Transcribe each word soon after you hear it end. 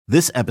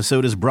This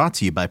episode is brought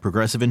to you by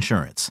Progressive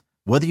Insurance.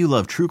 Whether you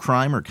love true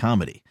crime or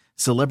comedy,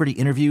 celebrity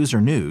interviews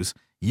or news,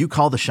 you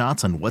call the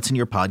shots on what's in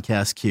your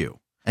podcast queue.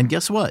 And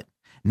guess what?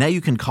 Now you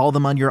can call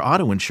them on your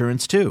auto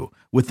insurance too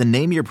with the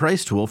Name Your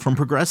Price tool from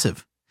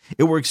Progressive.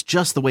 It works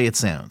just the way it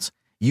sounds.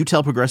 You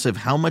tell Progressive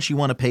how much you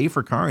want to pay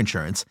for car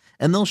insurance,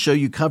 and they'll show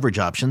you coverage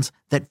options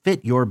that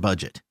fit your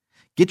budget.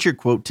 Get your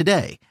quote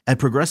today at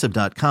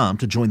Progressive.com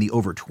to join the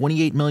over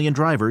 28 million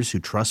drivers who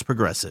trust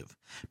Progressive.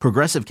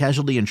 Progressive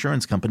Casualty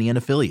Insurance Company and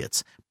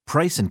Affiliates.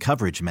 Price and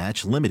coverage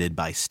match limited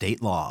by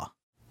state law.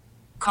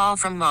 Call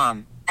from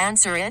mom.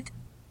 Answer it.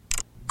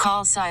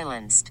 Call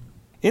silenced.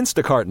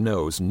 Instacart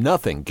knows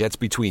nothing gets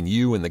between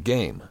you and the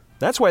game.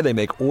 That's why they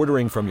make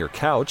ordering from your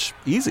couch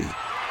easy.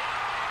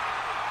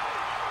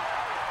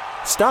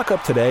 Stock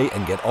up today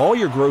and get all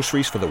your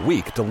groceries for the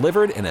week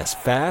delivered in as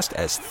fast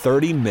as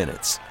 30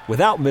 minutes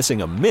without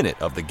missing a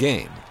minute of the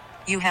game.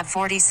 You have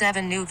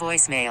 47 new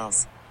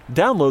voicemails.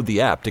 Download the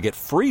app to get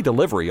free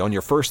delivery on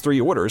your first 3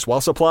 orders while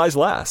supplies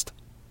last.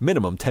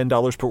 Minimum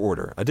 $10 per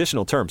order.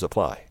 Additional terms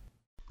apply.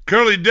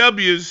 Curly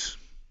W's,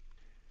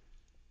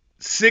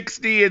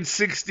 60 and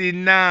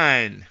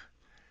 69.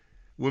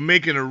 We're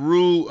making a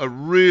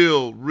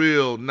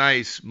real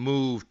nice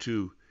move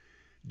to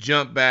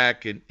jump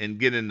back and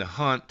get in the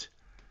hunt.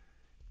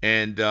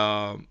 And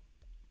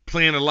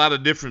playing a lot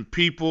of different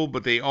people,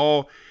 but they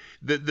all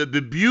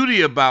the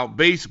beauty about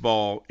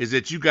baseball is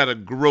that you got to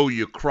grow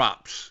your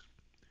crops,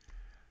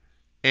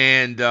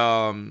 and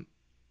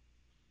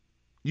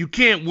you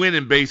can't win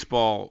in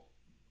baseball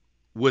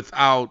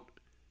without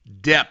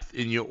depth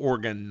in your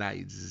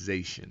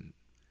organization.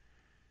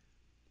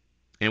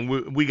 And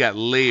we got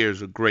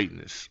layers of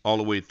greatness all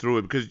the way through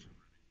it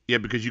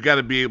because you got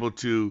to be able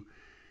to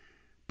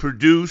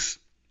produce,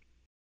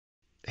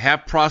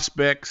 have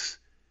prospects,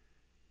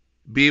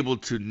 be able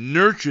to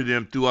nurture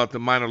them throughout the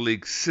minor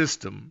league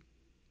system,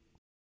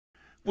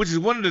 which is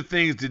one of the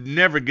things that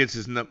never gets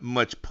as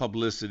much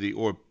publicity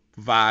or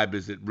vibe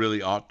as it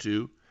really ought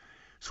to.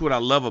 It's what I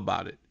love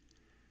about it.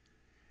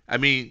 I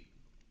mean,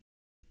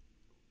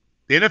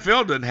 the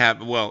NFL doesn't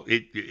have, well,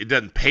 it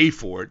doesn't pay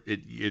for it.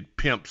 It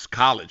pimps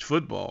college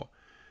football.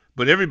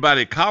 But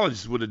everybody at college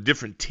is with a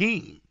different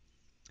team.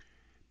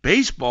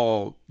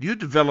 Baseball, you're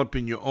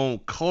developing your own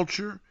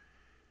culture,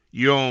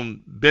 your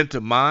own bent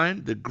of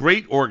mind. The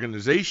great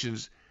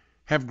organizations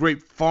have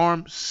great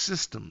farm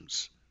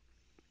systems.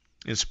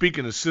 And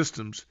speaking of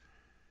systems,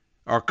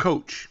 our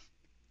coach,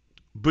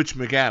 Butch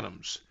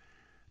McAdams,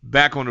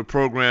 back on the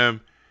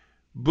program.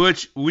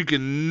 Butch, we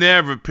can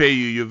never pay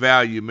you your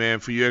value, man,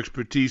 for your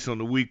expertise on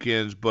the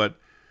weekends, but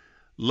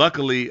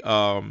luckily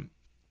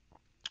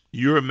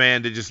you're a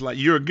man that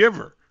you're a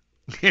giver,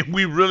 and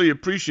we really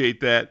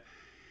appreciate that.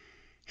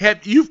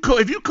 Have you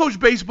coached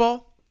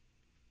baseball?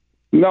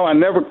 No, I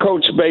never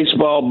coached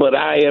baseball, but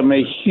I am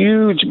a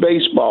huge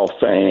baseball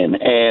fan.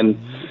 And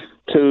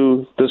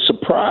to the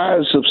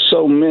surprise of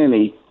so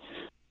many,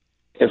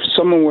 if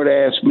someone were to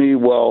ask me,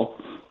 well,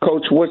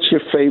 Coach, what's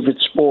your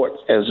favorite sport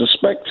as a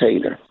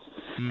spectator?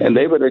 Mm-hmm. And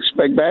they would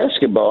expect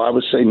basketball. I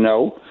would say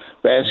no.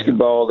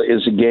 Basketball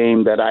is a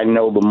game that I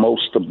know the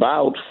most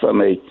about from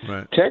a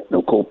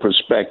technical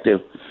perspective,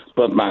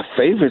 but my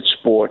favorite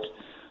sport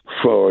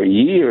for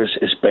years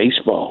is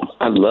baseball.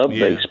 I love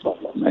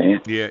baseball,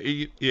 man. Yeah.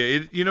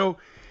 You know,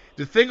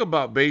 the thing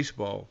about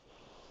baseball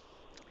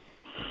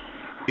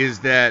is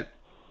that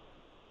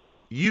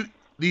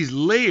these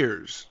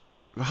layers,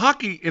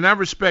 hockey, and I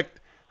respect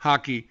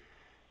hockey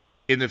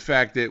in the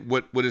fact that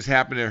what has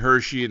happened at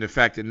Hershey and the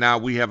fact that now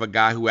we have a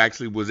guy who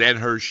actually was at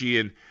Hershey.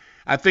 And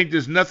I think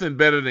there's nothing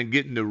better than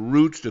getting the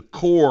roots, the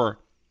core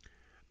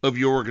of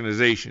your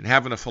organization.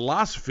 Having a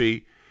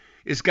philosophy,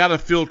 it's got to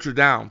filter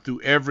down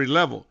through every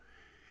level.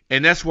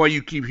 And that's why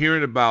you keep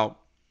hearing about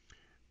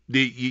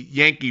the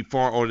Yankee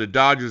farm or the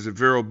Dodgers at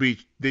Vero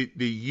Beach, the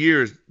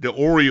years, the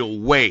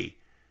Oriole way,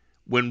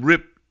 when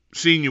Rip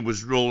Sr.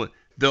 was rolling.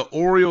 The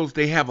Orioles,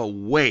 they have a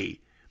way.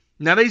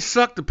 Now, they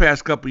sucked the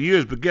past couple of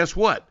years, but guess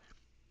what?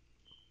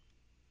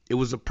 It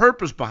was a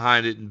purpose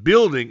behind it and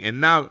building, and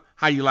now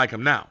how you like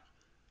them now.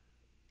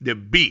 They're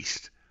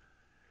beast.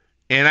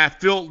 And I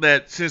felt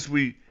that since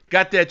we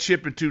got that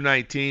chip in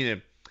 2019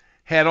 and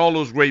had all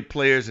those great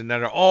players, and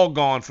that are all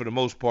gone for the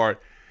most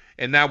part,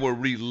 and now we're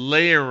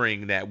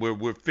relayering that.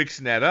 We're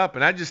fixing that up.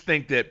 And I just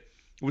think that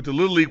with the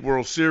Little League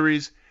World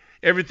Series,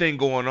 everything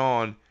going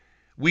on,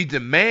 we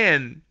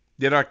demand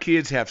that our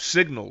kids have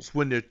signals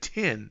when they're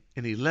 10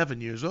 and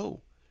 11 years old.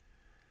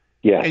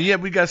 Yeah. And yet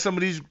we got some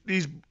of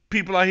these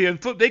people out here in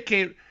football, they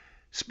can't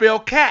spell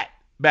cat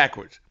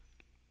backwards.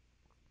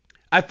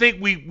 I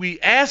think we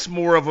ask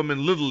more of them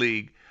in Little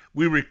League.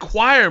 We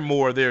require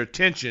more of their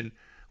attention.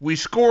 We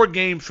score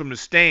games from the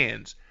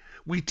stands.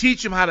 We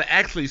teach them how to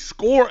actually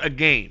score a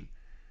game.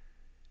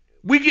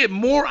 We get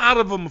more out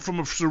of them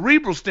from a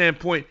cerebral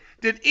standpoint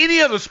than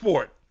any other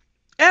sport,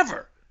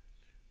 ever.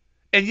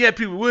 And yet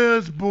people, well,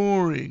 it's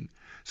boring.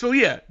 So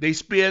yeah, they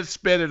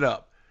sped it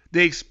up.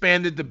 They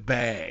expanded the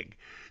bag.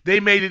 They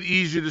made it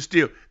easier to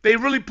steal. They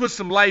really put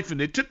some life in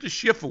it. They took the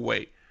shift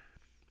away.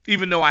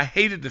 even though I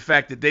hated the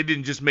fact that they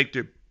didn't just make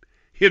their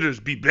hitters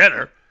be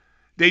better.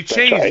 They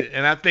changed it,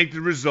 and I think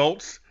the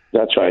results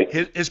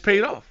has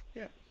paid off.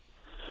 Yeah.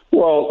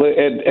 Well,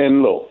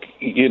 and look,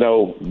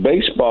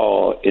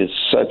 baseball is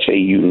such a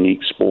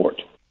unique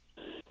sport,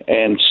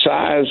 and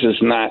size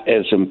is not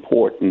as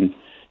important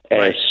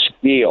as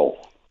skill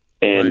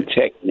and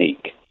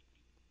technique.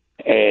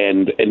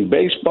 And in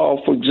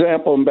baseball, for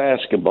example, in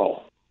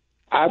basketball,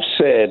 I've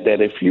said that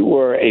if you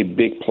were a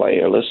big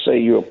player, let's say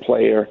you're a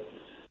player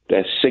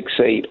that's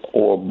 6'8"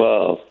 or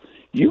above,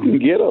 you can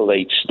get a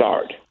late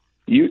start.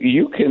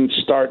 You can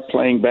start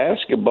playing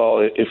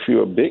basketball if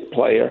you're a big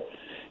player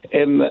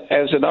and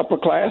as an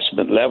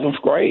upperclassman,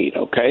 11th grade,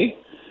 okay?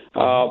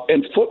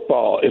 In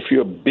football, if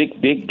you're a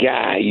big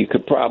guy, you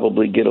could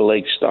probably get a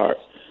late start.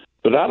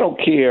 But I don't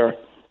care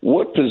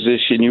what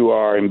position you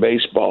are in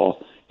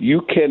baseball,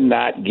 you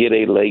cannot get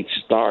a late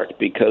start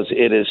because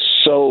it is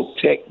so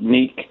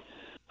technique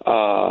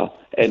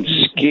and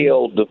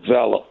skill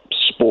developed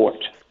sport.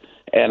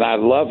 And I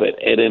love it.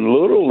 And in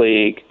Little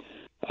League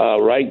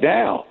right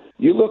now,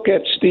 you look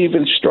at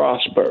Steven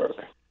Strasburg.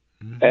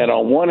 And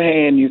on one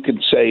hand, you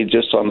could say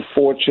just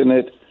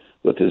unfortunate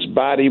with his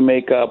body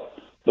makeup.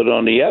 But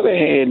on the other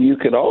hand, you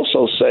could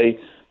also say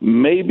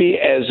maybe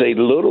as a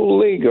little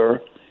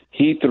leaguer,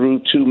 he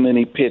threw too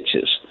many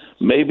pitches.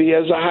 Maybe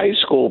as a high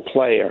school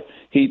player,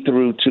 he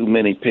threw too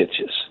many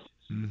pitches.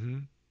 Mm-hmm.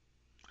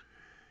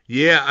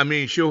 Yeah, I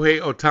mean,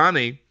 Shohei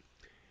Ohtani,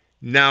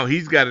 now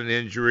he's got an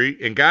injury,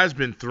 and guy's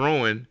been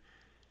throwing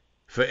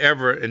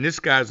forever, and this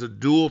guy's a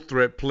dual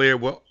threat player.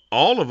 Well,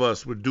 all of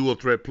us were dual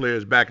threat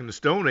players back in the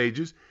Stone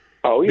Ages.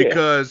 Oh, yeah.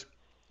 Because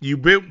you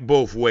went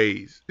both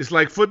ways. It's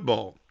like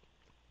football.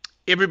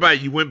 Everybody,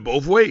 you went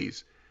both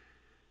ways.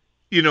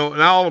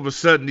 Now all of a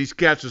sudden these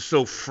cats are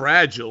so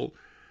fragile,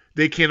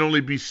 they can only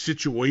be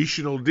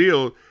situational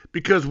deal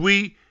because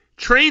we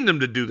trained them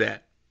to do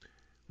that.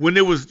 When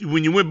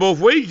you went both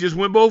ways, you just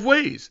went both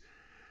ways.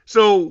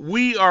 So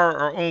we are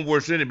our own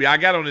worst enemy. I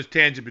got on this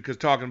tangent because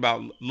talking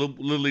about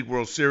Little League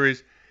World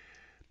Series.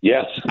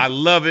 Yes. I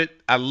love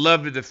it. I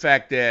love it, the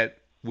fact that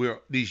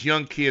these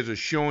young kids are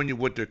showing you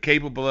what they're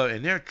capable of,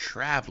 and they're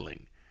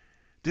traveling.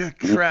 They're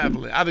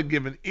traveling. I'd have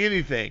given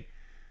anything.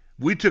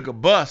 We took a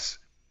bus,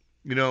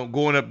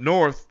 going up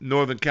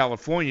Northern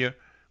California,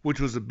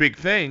 which was a big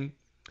thing.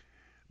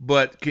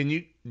 But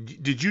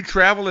did you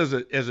travel as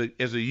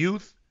a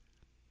youth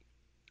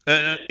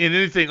in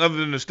anything other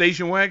than the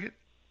station wagon?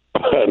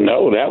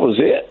 No, that was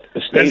it.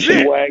 The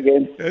station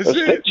wagon,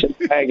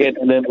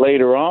 and then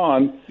later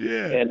on,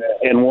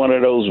 in one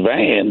of those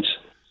vans.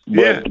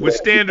 With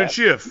standard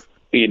shift.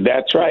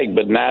 That's right,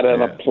 but not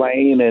on a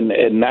plane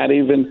and not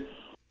even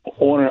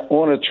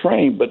on a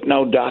train. But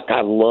no, Doc,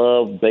 I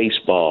love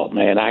baseball,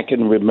 man. I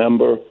can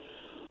remember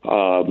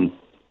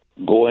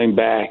going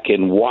back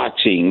and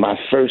watching my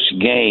first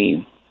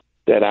game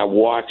that I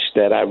watched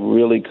that I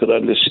really could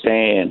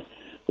understand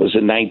was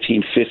in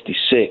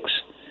 1956.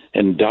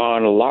 And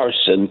Don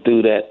Larson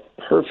threw that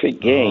perfect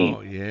game.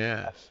 Oh,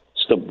 yes.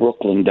 It's the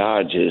Brooklyn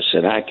Dodgers,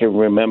 and I can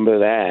remember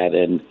that.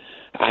 And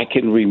I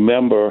can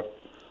remember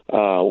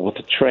with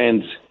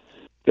the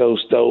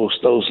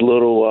those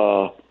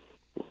little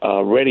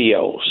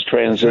radios,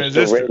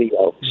 transistor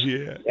radios.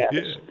 Yeah, yes.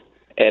 Yeah.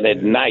 And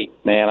at night,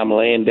 man, I'm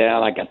laying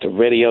down. I got the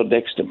radio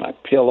next to my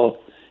pillow.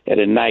 And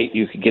at night,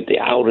 you could get the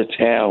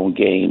out-of-town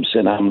games,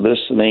 and I'm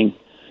listening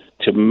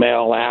to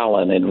Mel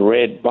Allen and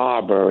Red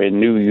Barber in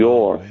New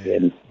York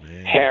and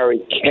Harry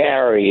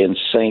Carey in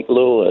St.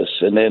 Louis.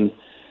 And then,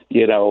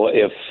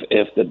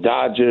 if the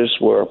Dodgers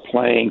were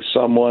playing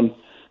someone,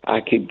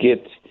 I could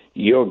get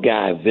your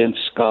guy, Vince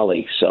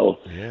Scully. So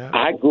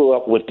I grew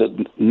up with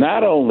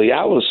not only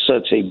I was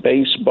such a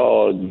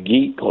baseball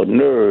geek or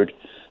nerd,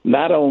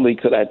 not only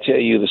could I tell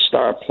you the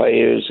star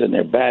players and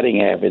their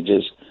batting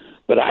averages,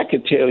 but I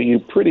could tell you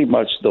pretty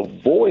much the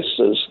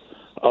voices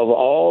of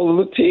all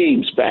of the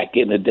teams back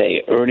in the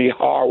day. Ernie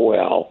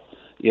Harwell,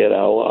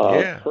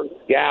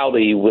 Kurt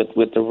Gowdy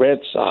with the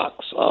Red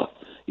Sox.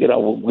 We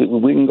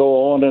can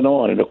go on.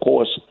 And, of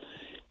course,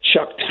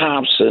 Chuck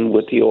Thompson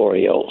with the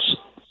Orioles.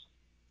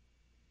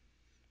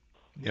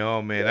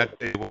 Oh, man, I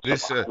tell you what,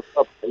 this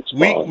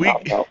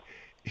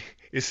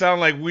it sounds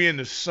like we're in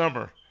the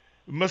summer.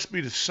 It must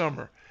be the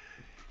summer.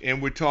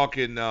 And we're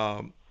talking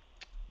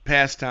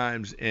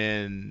pastimes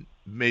in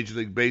Major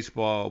League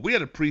Baseball. We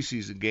had a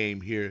preseason game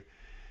here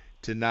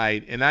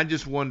tonight, and I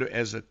just wonder,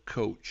 as a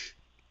coach,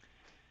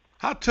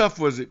 how tough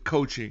was it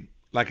coaching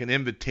like an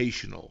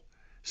invitational,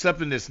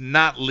 something that's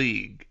not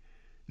league,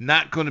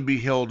 not going to be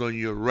held on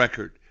your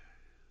record,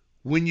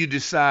 when you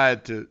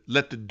decide to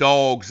let the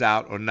dogs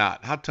out or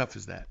not? How tough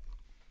is that?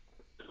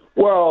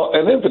 Well,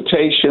 an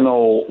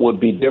invitational would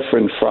be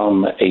different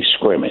from a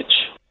scrimmage.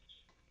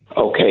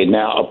 Okay,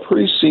 now a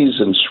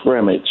preseason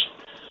scrimmage,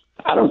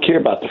 I don't care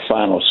about the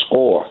final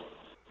score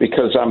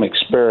because I'm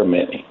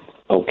experimenting,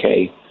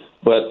 okay?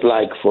 But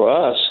like for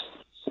us,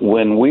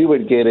 when we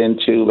would get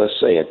into, let's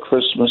say, a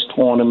Christmas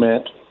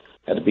tournament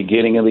at the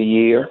beginning of the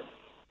year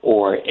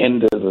or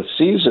end of the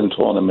season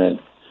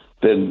tournament,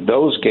 then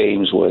those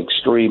games were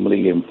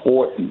extremely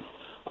important.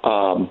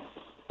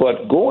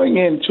 But going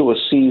into a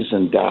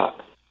season, Doc,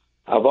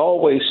 I've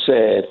always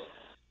said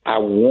I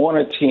want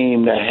a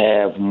team to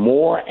have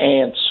more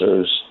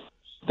answers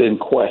than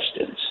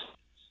questions.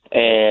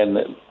 And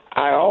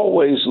I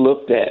always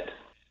looked at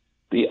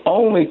the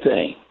only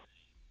thing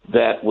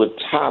that would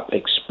top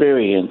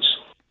experience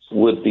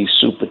would be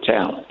super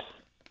talent.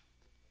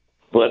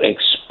 But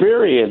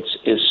experience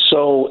is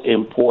so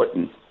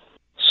important.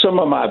 Some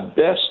of my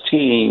best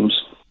teams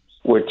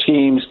were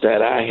teams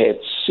that I had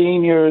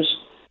seniors,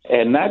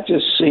 and not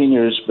just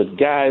seniors, but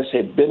guys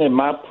had been in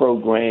my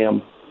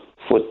program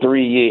for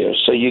 3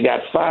 years. So you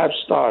got 5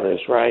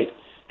 starters, right?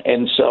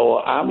 And so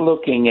I'm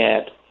looking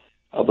at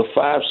the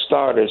 5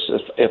 starters.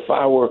 If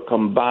I were to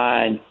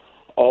combine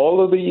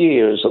all of the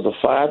years of the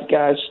 5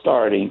 guys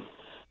starting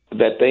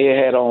that they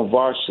had on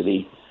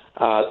varsity,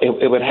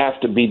 it would have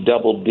to be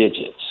double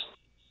digits.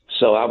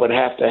 So I would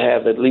have to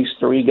have at least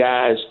 3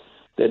 guys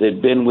that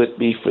had been with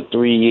me for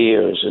 3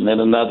 years, and then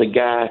another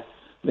guy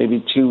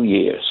maybe 2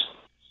 years.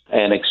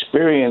 And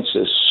experience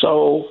is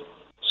so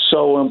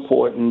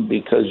important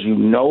because you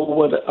know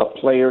what a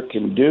player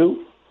can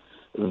do.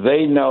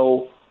 They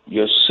know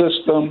your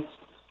system,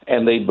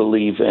 and they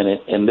believe in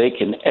it, and they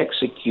can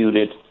execute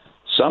it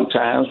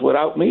sometimes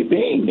without me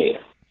being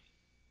there.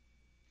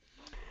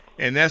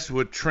 And that's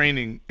what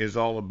training is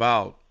all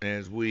about.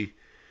 As we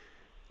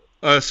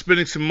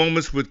spending some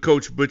moments with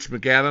Coach Butch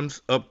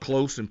McAdams, Up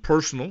Close and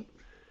Personal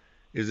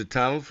is the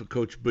title for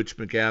Coach Butch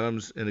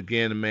McAdams. And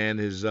again, the man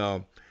has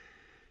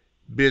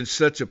been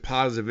such a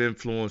positive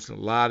influence on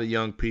a lot of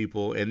young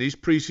people. And these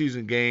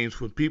preseason games,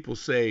 when people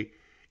say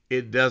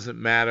it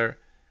doesn't matter,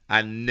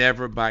 I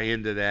never buy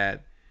into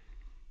that.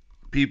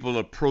 People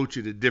approach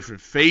it at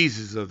different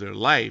phases of their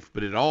life,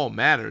 but it all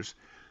matters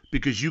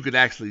because you could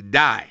actually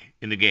die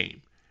in the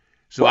game.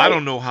 So right. I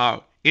don't know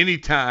how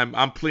anytime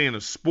I'm playing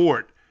a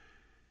sport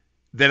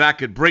that I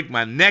could break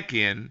my neck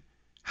in,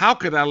 how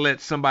could I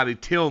let somebody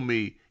tell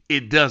me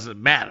it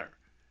doesn't matter?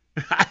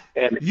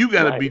 You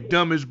got to right. be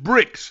dumb as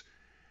bricks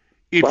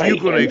if right.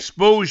 you're going to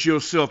expose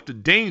yourself to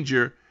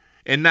danger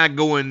and not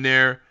go in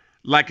there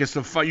like you're a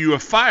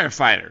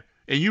firefighter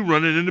and you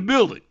running in the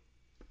building.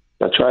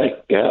 That's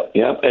right. Yep.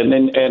 And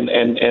then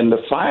and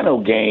the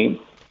final game,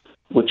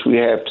 which we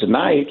have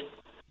tonight,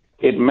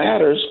 it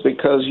matters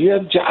because you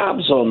have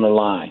jobs on the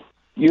line.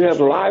 You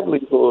have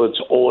livelihoods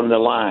on the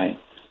line.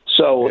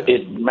 So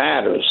it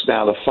matters.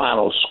 Now, the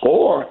final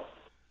score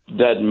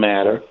doesn't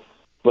matter,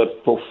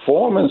 but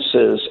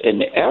performances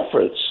and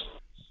efforts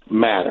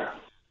matter.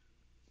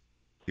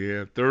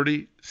 Yeah,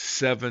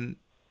 37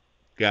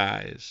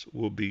 guys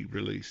will be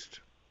released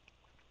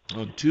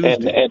on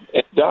Tuesday.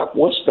 And Doc,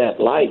 what's that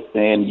like,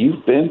 man?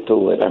 You've been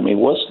through it. I mean,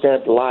 what's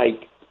that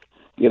like,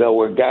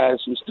 where guys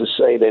used to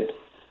say that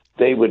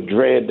they would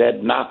dread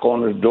that knock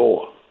on the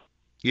door?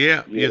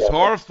 Yeah, it's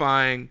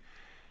horrifying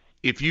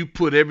if you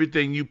put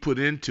everything you put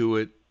into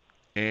it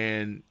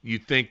and you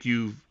think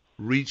you've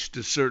reached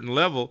a certain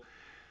level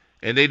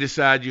and they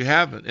decide you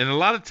haven't. And a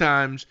lot of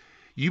times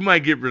you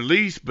might get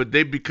released, but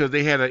because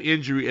they had an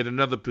injury at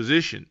another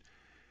position.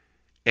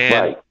 And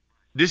right.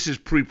 This is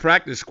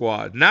pre-practice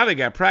squad. Now they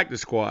got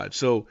practice squad.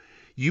 So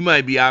you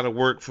might be out of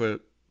work for a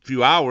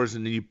few hours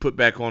and then you put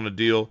back on a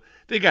deal.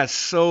 They got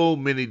so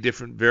many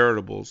different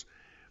variables.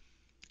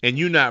 And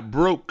you're not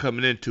broke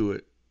coming into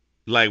it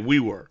like we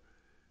were.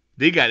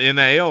 They got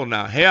NIL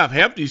now.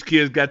 Half these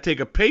kids got to take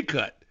a pay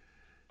cut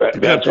to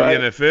come to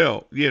the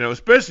NFL.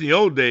 Especially in the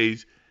old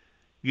days.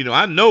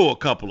 I know a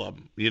couple of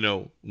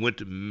them. Went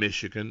to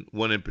Michigan,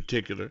 one in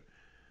particular,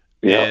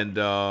 and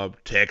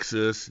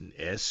Texas and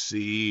SC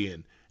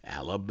and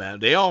Alabama.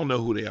 They all know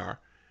who they are,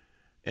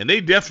 and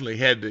they definitely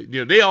had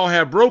to. They all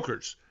have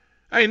brokers.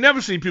 I ain't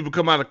never seen people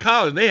come out of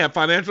college and they have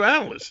financial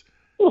analysts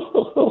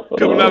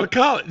coming out of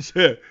college.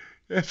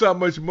 That's how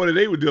much money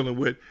they were dealing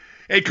with.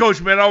 Hey,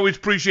 Coach, man, I always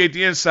appreciate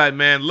the insight,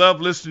 man.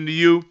 Love listening to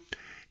you.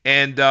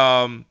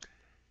 And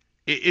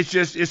it's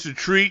a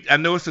treat. I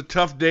know it's a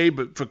tough day,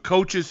 but for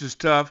coaches it's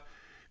tough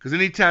because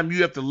anytime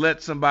you have to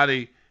let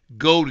somebody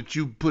go that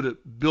you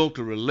built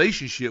a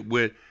relationship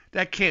with,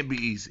 that can't be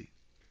easy.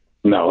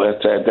 No,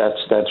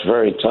 that's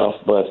very tough,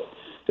 but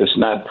it's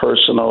not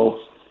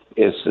personal.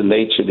 It's the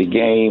nature of the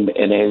game.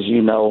 And as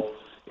you know,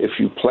 if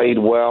you played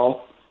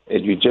well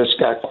and you just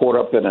got caught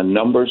up in a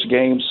numbers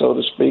game, so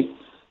to speak,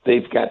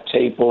 they've got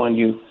tape on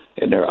you,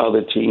 and there are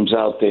other teams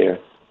out there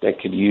that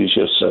could use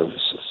your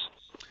services.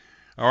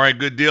 All right,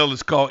 good deal.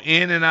 It's called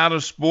In and Out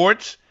of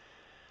Sports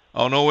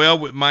on OL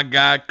with my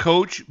guy,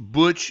 Coach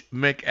Butch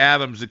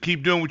McAdams. So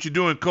keep doing what you're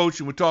doing, Coach,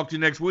 and we'll talk to you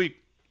next week.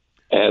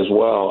 As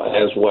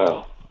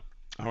well.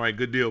 All right,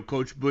 good deal.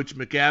 Coach Butch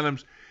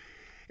McAdams.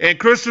 And,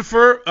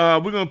 Christopher,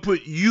 we're going to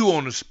put you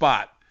on the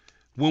spot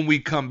when we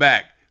come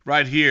back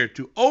right here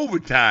to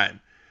Overtime.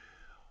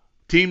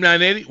 Team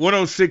 980,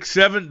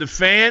 106.7, The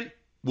Fan.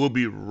 We'll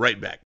be right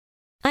back.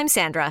 I'm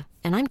Sandra,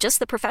 and I'm just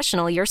the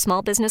professional your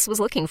small business was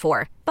looking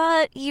for.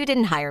 But you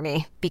didn't hire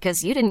me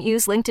because you didn't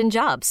use LinkedIn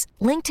Jobs.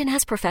 LinkedIn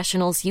has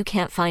professionals you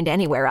can't find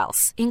anywhere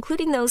else,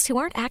 including those who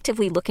aren't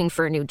actively looking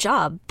for a new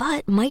job,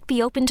 but might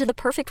be open to the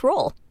perfect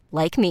role,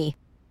 like me.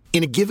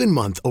 In a given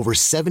month, over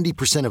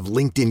 70% of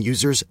LinkedIn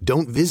users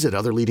don't visit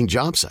other leading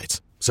job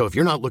sites. So if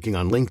you're not looking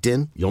on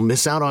LinkedIn, you'll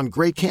miss out on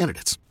great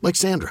candidates like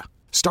Sandra.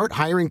 Start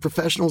hiring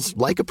professionals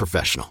like a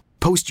professional.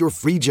 Post your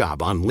free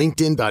job on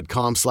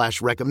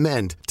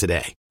linkedin.com/recommend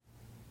today.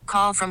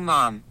 Call from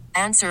mom.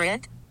 Answer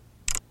it.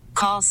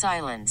 Call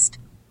silenced.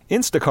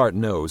 Instacart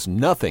knows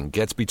nothing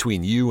gets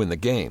between you and the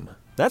game.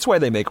 That's why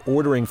they make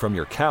ordering from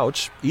your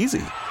couch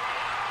easy.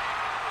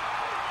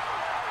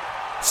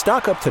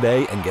 Stock up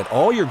today and get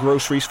all your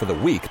groceries for the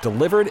week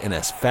delivered in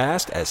as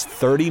fast as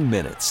 30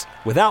 minutes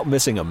without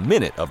missing a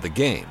minute of the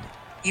game.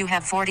 You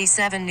have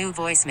 47 new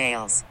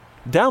voicemails.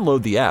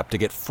 Download the app to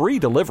get free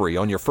delivery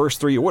on your first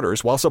 3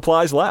 orders while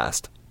supplies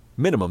last.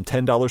 Minimum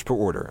 $10 per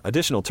order.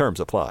 Additional terms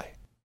apply.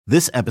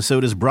 This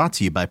episode is brought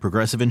to you by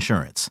Progressive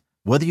Insurance.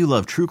 Whether you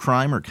love true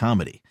crime or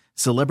comedy,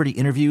 celebrity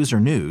interviews or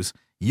news,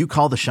 you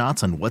call the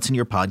shots on what's in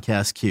your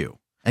podcast queue.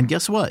 And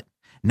guess what?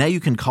 Now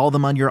you can call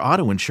them on your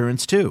auto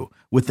insurance too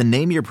with the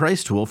Name Your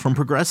Price tool from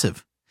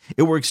Progressive.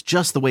 It works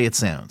just the way it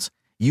sounds.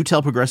 You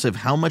tell Progressive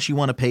how much you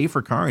want to pay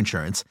for car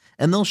insurance,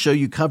 and they'll show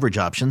you coverage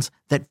options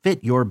that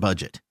fit your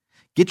budget.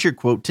 Get your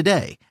quote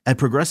today at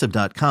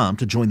Progressive.com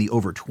to join the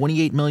over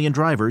 28 million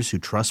drivers who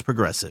trust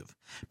Progressive.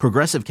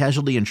 Progressive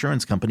Casualty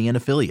Insurance Company and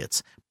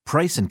Affiliates.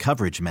 Price and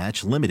coverage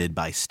match limited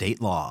by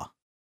state law.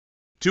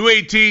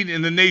 2:18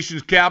 in the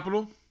nation's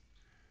capital.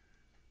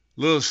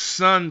 Little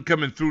sun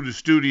coming through the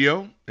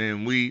studio,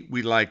 and we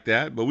like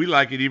that. But we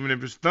like it even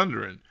if it's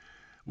thundering.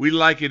 We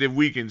like it if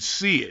we can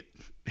see it.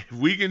 If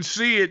we can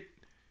see it,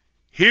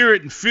 hear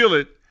it, and feel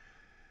it,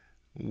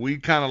 we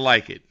kind of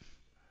like it.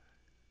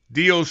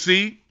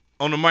 DOC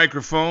on the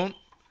microphone.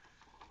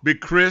 Big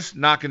Chris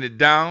knocking it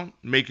down,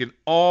 making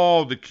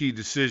all the key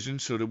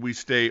decisions so that we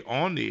stay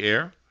on the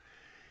air.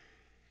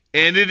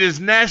 And it is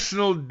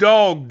National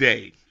Dog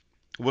Day.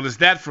 Well, it's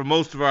that for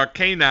most of our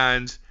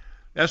canines.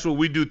 That's what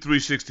we do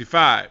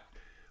 365.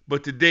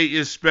 But today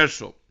is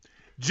special.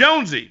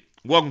 Jonesy,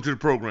 welcome to the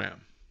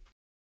program.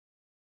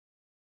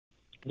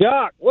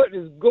 Doc, what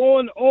is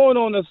going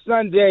on a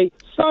sunny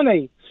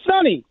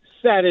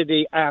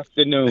Saturday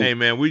afternoon? Hey,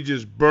 man, we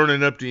just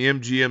burning up the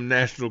MGM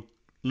National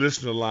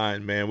listener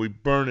line, man. We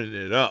burning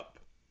it up.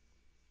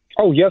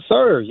 Oh, yes,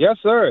 sir. Yes,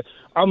 sir.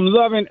 I'm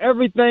loving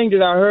everything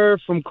that I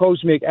heard from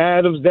Coach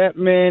McAdams. That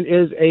man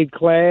is a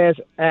class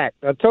act.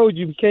 I told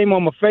you, he came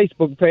on my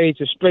Facebook page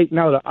to straighten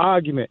out an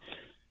argument.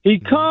 He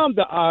calmed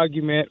the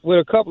argument with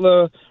a couple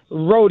of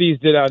roadies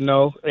that I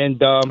know, and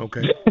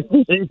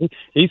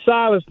he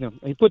silenced them.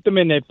 He put them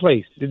in their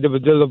place. The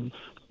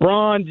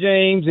LeBron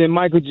James and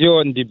Michael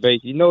Jordan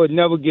debate. You know, it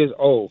never gets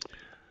old.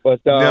 But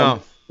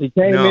he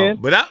came in.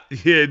 But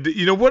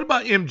what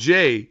about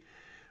MJ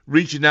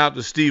reaching out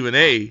to Stephen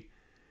A.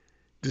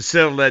 to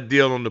settle that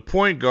deal on the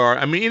point guard?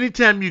 I mean,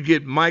 anytime you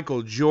get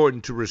Michael Jordan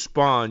to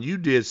respond, you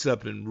did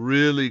something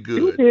really good.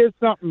 You did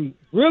something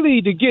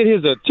really to get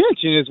his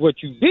attention is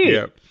what you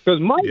did. Because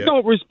Mike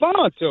don't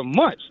respond to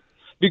much.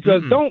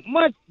 Because don't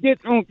much get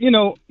on,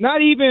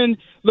 not even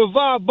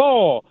LeVar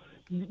Ball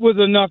was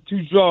enough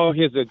to draw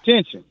his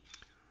attention.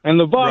 And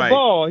LeVar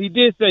Ball, he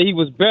did say he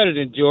was better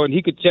than Jordan.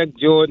 He could check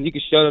Jordan. He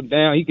could shut him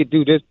down. He could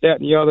do this,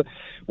 that, and the other.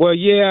 Well,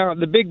 yeah,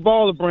 the big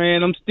baller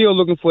brand, I'm still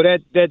looking for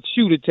that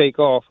shoe to take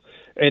off.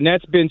 And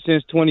that's been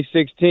since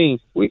 2016.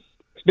 It's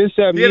been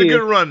 7 years. He had a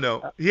good run,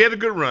 though. He had a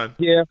good run.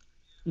 Yeah,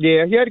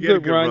 he had a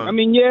good run. I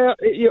mean,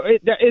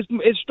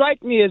 it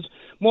strikes me as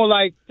more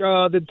like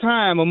the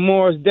time of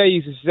Morris Day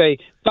used to say,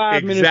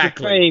 5 minutes of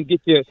fame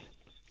get you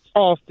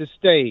off the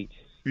stage.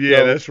 Yeah,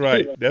 so, that's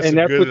right. That's a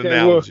good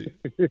analogy.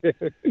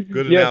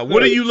 Good analogy.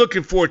 What are you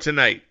looking for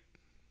tonight?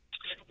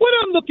 What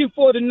I'm looking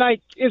for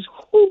tonight is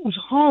who's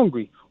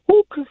hungry.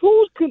 Who's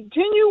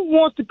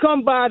wants to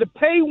come by the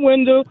pay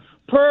window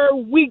per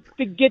week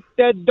to get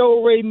that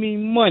do-re-mi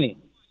money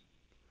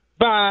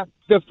by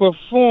the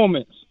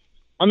performance.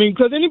 I mean,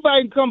 because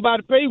anybody can come by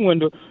the pay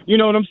window, you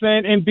know what I'm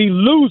saying, and be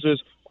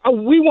losers.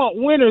 We want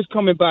winners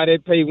coming by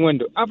that pay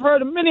window. I've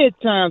heard it many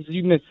times.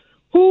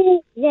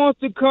 Who wants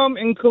to come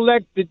and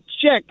collect the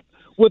check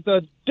with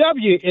a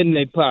W in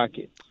their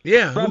pocket?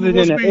 Yeah, who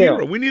wants to be a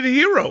hero? We need a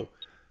hero.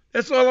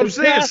 That's all I'm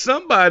saying.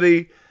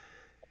 Somebody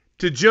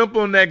to jump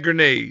on that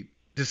grenade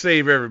to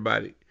save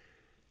everybody.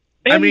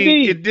 Indeed. I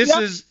mean, this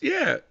is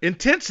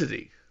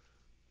intensity.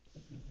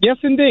 Yes,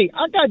 indeed.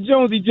 I got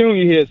Jonesy Jr.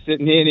 here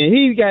sitting here, and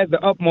he got the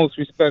utmost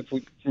respect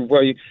for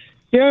you.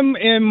 Him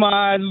and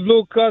my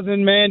little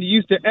cousin, man,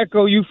 used to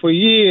echo you for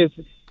years.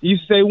 You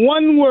say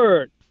one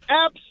word.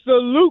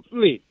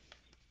 Absolutely,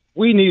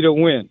 we need a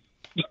win.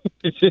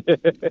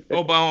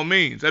 Oh, by all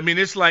means. I mean,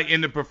 it's like in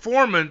the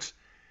performance.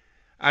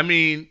 I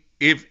mean,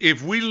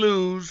 if we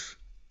lose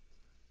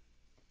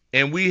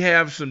and we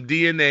have some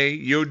DNA,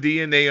 your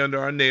DNA under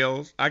our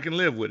nails, I can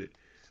live with it.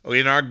 Or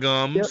in our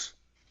gums,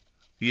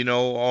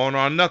 on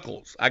our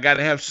knuckles. I got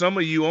to have some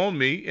of you on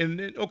me, and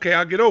then, okay,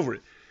 I'll get over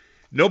it.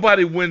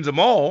 Nobody wins them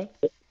all,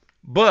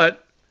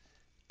 but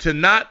to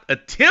not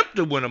attempt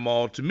to win them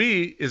all, to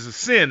me, is a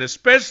sin,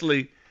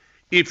 especially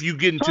if you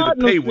get into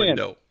the pay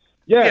window.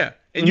 Yeah,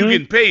 and you're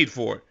getting paid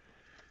for it.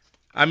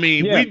 I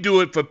mean, we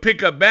do it for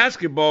pickup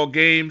basketball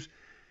games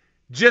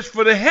just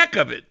for the heck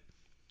of it,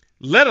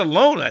 let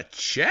alone a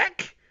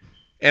check.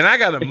 And I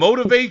got to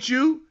motivate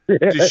you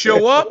to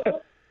show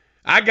up.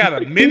 I got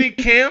a mini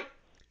camp,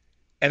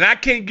 and I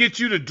can't get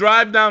you to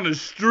drive down the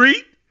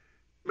street.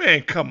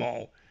 Man, come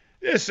on.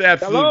 It's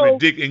absolutely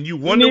ridiculous. And you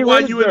wonder why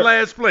you in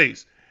last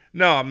place.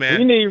 No,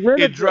 man.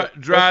 It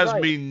drives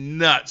me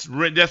nuts.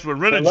 That's what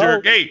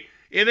Rent-A-Jerk. Hey,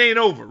 it ain't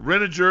over.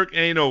 Rent-A-Jerk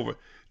ain't over.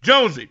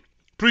 Jonesy,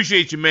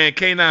 appreciate you, man.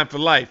 K9 for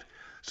life.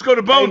 Let's go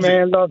to Bonesy. Hey,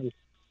 man, love you.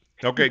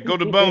 Okay, go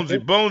to Bonesy.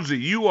 Bonesy,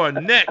 you are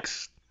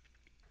next.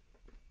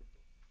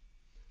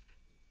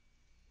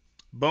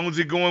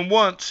 Bonesy going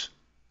once.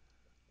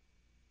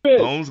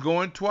 Bones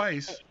going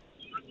twice.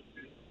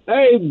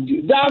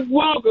 Hey, Doc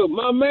Walker,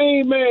 my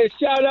main man,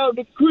 shout out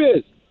to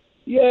Chris.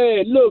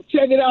 Yeah, look,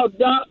 check it out,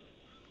 Doc.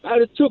 I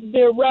just took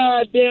their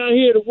ride down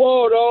here to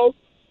Waldorf,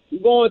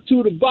 going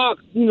to the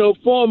box,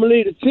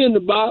 formerly the tender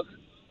box.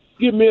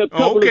 Give me a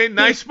couple of sticks.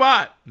 Nice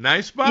spot.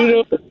 Nice spot.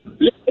 Give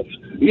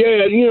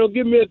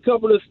me a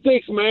couple of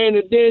sticks, man,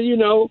 and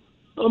then, I'm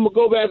going to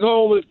go back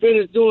home and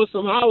finish doing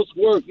some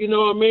housework, you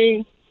know what I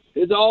mean?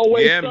 There's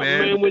always something,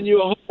 man, when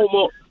you're a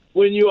homeowner.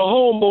 When you're a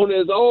homeowner,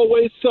 there's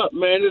always something,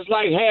 man. It's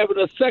like having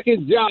a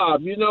second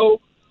job,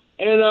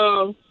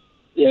 And,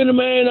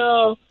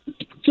 man,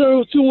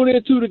 tune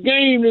into the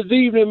game this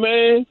evening,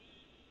 man.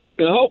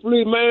 And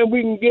hopefully, man,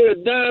 we can get a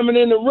diamond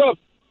in the rough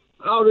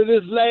out of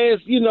this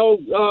last,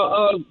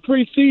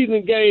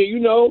 preseason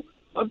game,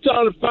 I'm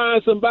trying to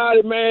find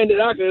somebody, man, that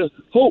I can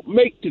hope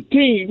make the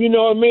team, you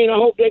know what I mean? I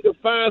hope they can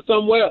find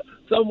some way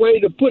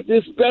to put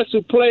this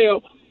special player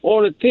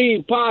on the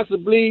team,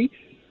 possibly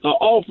an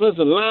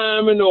offensive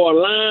lineman or a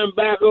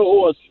linebacker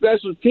or a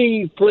special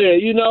teams player,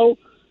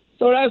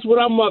 So that's what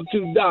I'm up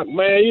to, Doc,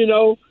 man,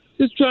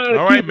 Just trying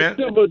to keep it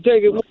simple,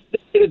 take it one day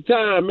at a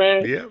time,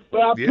 man. Yeah.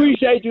 But I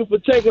appreciate you for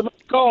taking my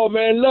call,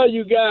 man. Love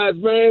you guys,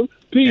 man.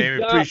 Peace,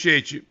 hey,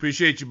 appreciate you.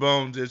 Appreciate you,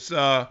 Bones. It's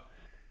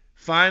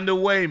find a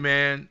way,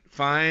 man.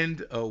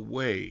 Find a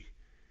way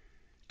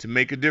to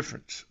make a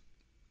difference.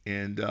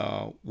 And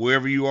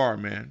wherever you are,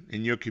 man,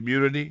 in your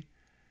community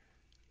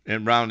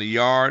and around the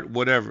yard,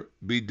 whatever,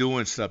 be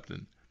doing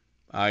something.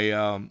 We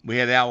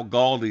had Al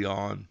Galdi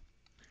on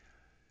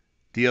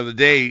the other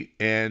day,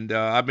 and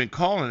I've been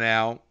calling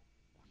Al,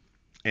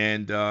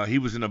 and he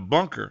was in a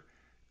bunker.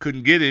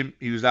 Couldn't get him.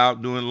 He was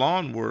out doing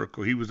lawn work,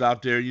 or he was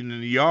out there in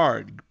the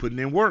yard putting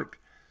in work.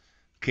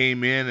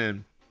 Came in,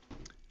 and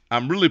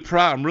I'm really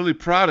proud. I'm really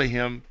proud of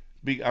him.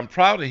 I'm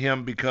proud of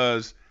him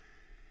because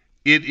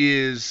it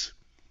is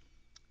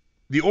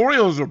the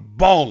Orioles are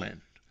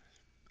balling,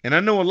 and I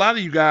know a lot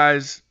of you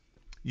guys,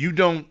 you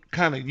don't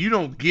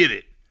get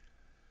it.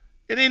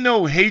 It ain't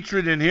no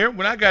hatred in here.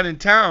 When I got in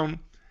town,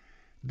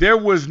 there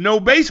was no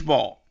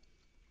baseball.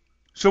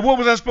 So what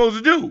was I supposed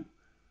to do?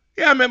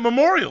 Yeah, I'm at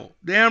Memorial.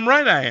 Damn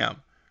right I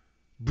am.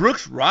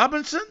 Brooks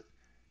Robinson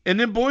and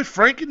them boys,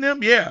 Frank and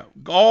them, yeah,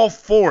 all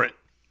for it.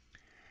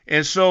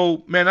 And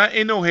so, man, I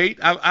ain't no hate.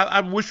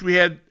 I wish we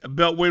had a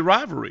Beltway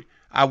rivalry.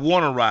 I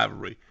want a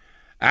rivalry.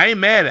 I ain't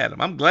mad at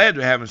them. I'm glad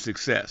they're having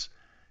success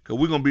because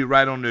we're going to be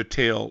right on their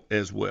tail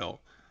as well.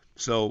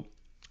 So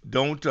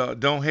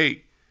don't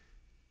hate.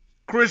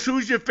 Chris,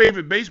 who's your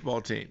favorite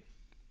baseball team?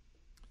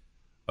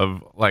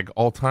 Of like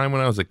all time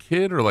when I was a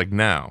kid or like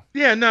now?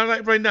 Yeah, no,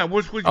 like right now.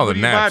 The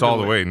Nats, all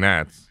the way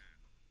Nats.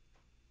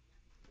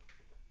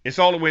 It's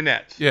all the way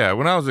Nats. Yeah,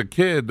 when I was a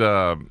kid,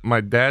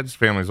 my dad's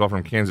family's all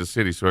from Kansas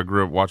City, so I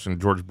grew up watching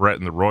George Brett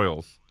and the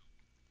Royals.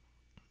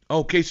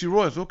 Oh, KC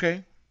Royals,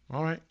 okay.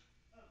 All right.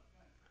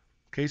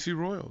 KC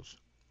Royals.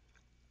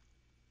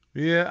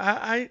 Yeah,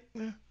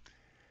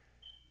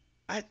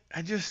 I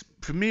just,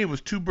 for me, it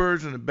was two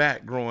birds in the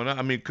back growing up.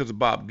 I mean, because of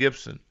Bob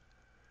Gibson.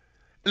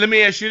 Let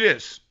me ask you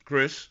this,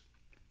 Chris.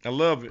 I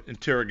love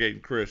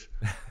interrogating Chris.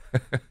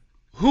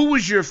 Who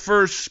was your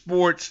first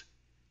sports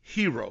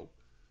hero?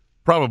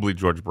 Probably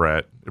George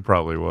Brett. It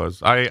probably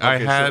was.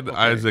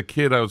 As a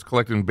kid, I was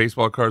collecting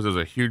baseball cards. It was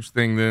a huge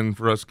thing then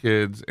for us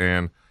kids.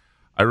 And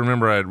I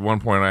remember at one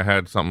point I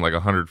had something like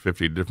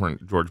 150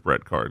 different George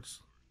Brett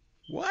cards.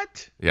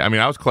 What? Yeah, I mean,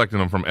 I was collecting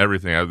them from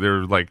everything. They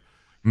were like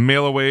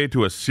mail away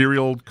to a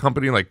cereal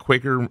company like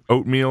Quaker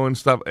Oatmeal and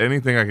stuff.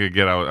 Anything I could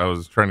get, I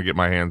was trying to get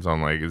my hands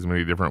on like as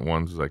many different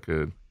ones as I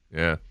could.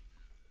 Yeah.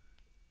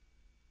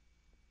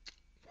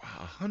 Wow,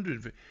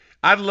 100.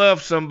 I'd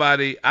love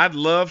somebody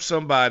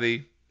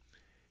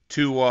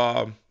to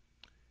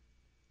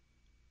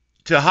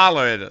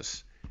holler at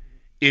us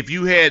if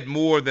you had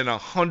more than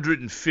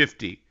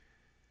 150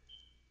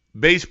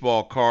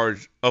 baseball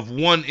cards of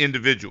one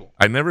individual.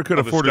 I never could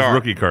afford his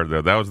rookie card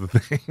though. That was the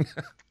thing.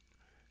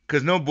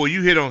 Because no, boy,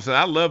 you hit on something.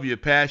 I love your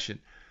passion.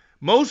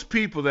 Most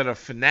people that are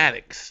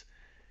fanatics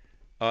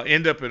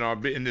end up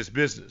in this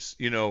business.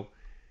 You know,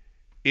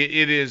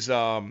 it is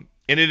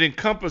And it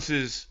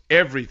encompasses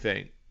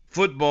everything: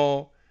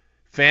 football,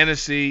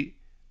 fantasy,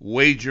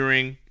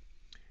 wagering.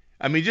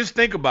 I mean, just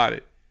think about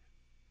it.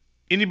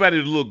 Anybody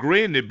with a little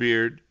gray in their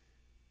beard,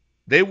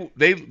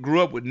 they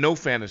grew up with no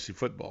fantasy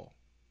football,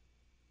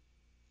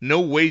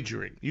 no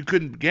wagering. You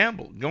couldn't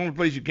gamble. The only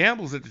place you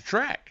gamble is at the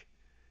track,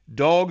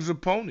 dogs or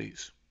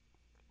ponies.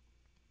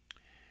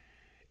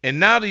 And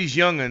now these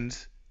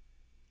young'uns,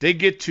 they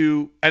get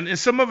to, and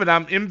some of it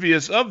I'm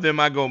envious of them.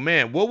 I go,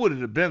 man, what would it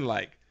have been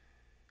like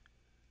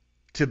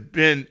to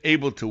been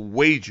able to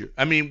wager?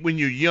 I mean, when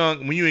you're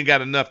young, when you ain't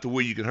got enough to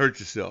where you can hurt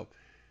yourself,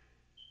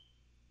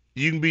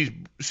 you can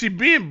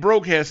being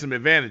broke has some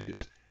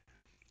advantages.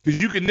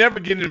 Because you can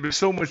never get into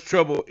so much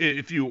trouble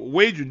if you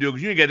wager deal,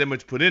 because you ain't got that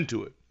much put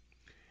into it.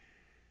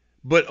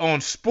 But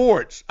on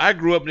sports, I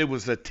grew up and it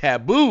was a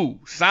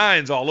taboo,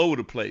 signs all over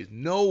the place.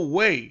 No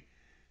way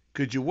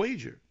could you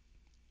wager.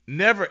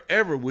 Never,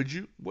 ever would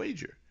you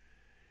wager.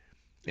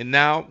 And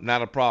now,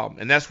 not a problem.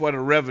 And that's why the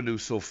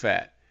revenue's so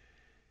fat.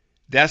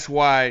 That's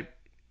why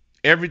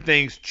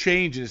everything's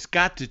changing. It's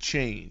got to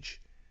change.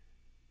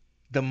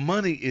 The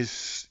money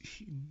is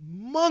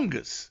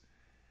humongous.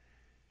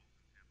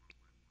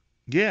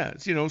 Yeah,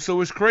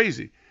 so it's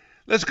crazy.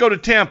 Let's go to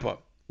Tampa.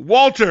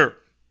 Walter,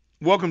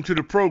 welcome to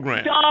the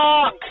program.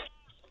 Doc,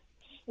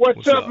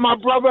 what's up, my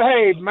brother?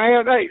 Hey,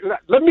 man,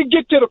 let me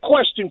get to the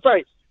question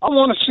first. I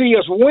want to see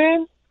us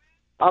win.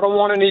 I don't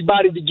want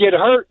anybody to get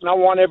hurt, and I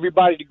want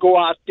everybody to go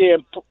out there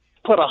and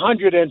put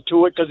 100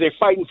 into it because they're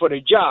fighting for their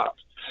jobs.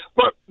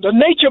 But the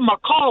nature of my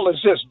call is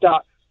this,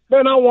 Doc.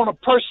 Man, I want to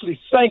personally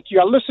thank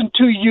you. I listen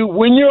to you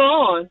when you're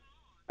on,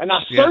 and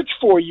I search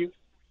for you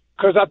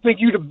because I think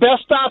you're the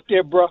best out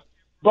there, bro.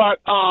 But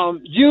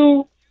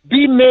you,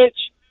 B.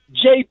 Mitch,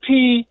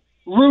 JP,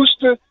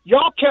 Rooster,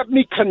 y'all kept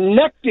me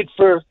connected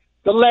for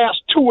the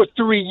last 2 or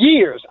 3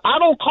 years. I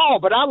don't call,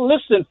 but I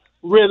listen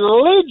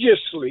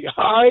religiously,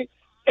 all right,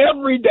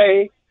 every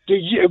day.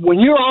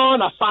 When you're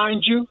on, I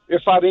find you.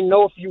 If I didn't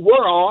know if you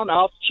were on,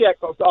 I'll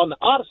check on the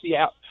Odyssey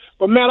app.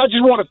 But, man, I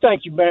just want to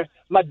thank you, man.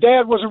 My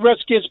dad was a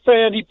Redskins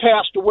fan. He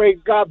passed away,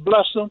 God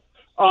bless him,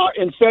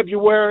 in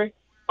February.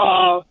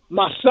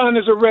 My son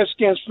is a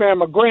Redskins fan.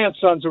 My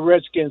grandson's a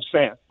Redskins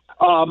fan.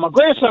 My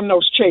grandson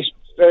knows Chase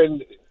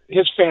and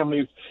his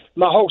family.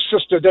 My whole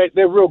sister,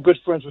 they're real good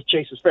friends with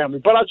Chase's family.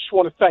 But I just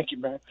want to thank you,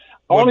 man.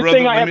 The only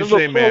thing I had to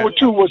look forward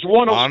to was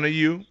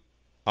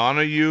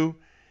honor you.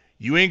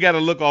 You ain't got to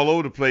look all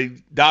over the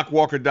place.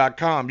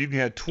 DocWalker.com. You can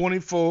have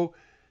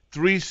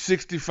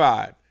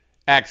 24/365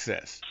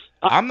 access.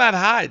 I'm not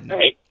hiding.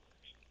 Hey.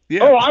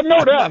 Yeah. Oh, I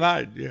know that. I'm not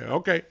hiding. Yeah,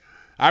 okay.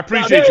 I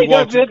appreciate you,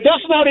 Walter.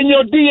 That's not in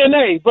your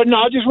DNA. But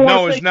no, I just want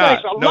to say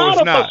thanks. A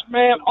lot of us,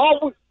 man,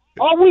 all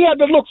we had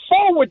to look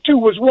forward to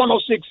was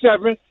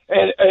 106.7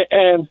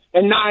 and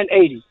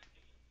 980.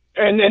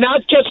 And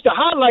I'd catch the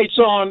highlights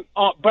on,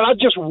 but I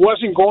just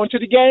wasn't going to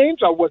the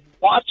games. I wasn't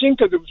watching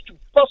because it was too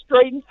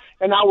frustrating,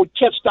 and I would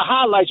catch the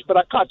highlights, but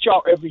I caught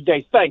y'all every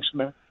day. Thanks,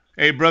 man.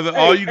 Hey, brother,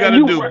 all you got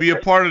to do, be a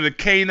part of the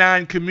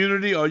K9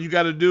 community. All you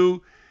got to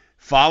do,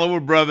 follow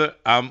a brother.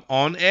 I'm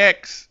on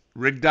X,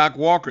 Rick Doc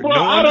Walker.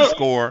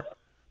 Well,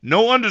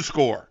 no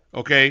underscore,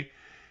 okay?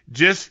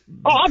 Just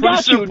I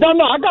got you.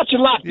 No, I got you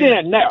locked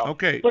in now.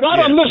 Okay. But I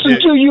don't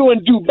listen to you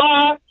in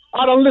Dubai.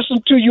 I don't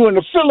listen to you in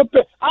the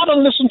Philippines. I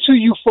don't listen to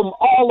you from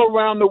all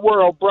around the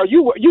world, bro.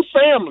 You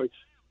family.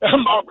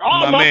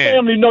 All my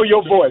family know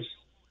your voice.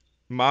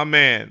 My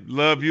man,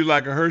 love you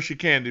like a Hershey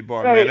candy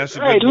bar, man. That's a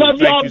good love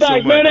Thank y'all you back, so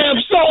much. man.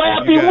 I'm so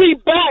happy we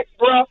back,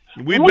 bro.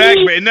 We back,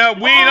 man. Now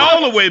we ain't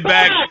all the way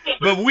back,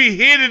 but we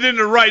headed in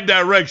the right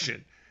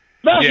direction.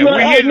 That's right.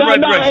 We headed in the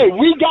right direction. Hey,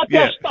 we got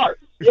that start.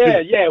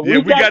 Yeah.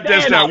 We got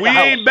that start. We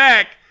ain't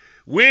back.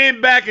 We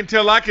ain't back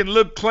until I can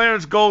look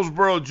Clarence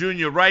Goldsboro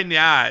Jr. right in the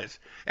eyes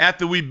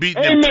after we beat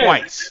them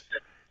twice.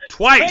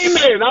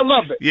 Amen. I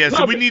love it. Yeah,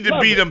 so we need to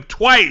beat them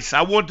twice.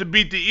 I want to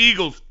beat the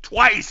Eagles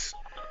twice.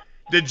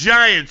 The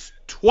Giants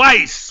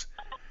twice.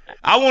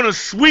 I want to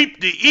sweep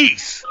the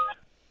East.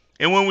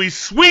 And when we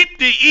sweep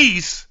the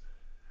East,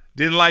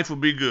 then life will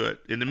be good.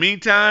 In the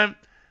meantime,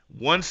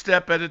 one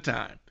step at a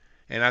time.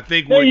 And I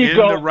think we're in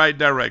the right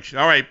direction.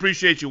 All right,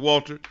 appreciate you,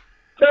 Walter.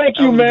 Thank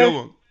you, man. Good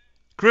one.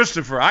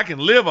 Christopher, I can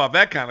live off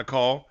that kind of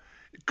call.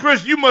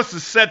 Chris, you must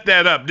have set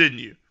that up, didn't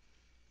you?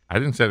 I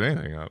didn't set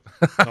anything up.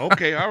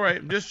 Okay, all right.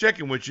 I'm just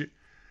checking with you.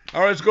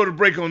 All right, let's go to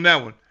break on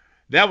that one.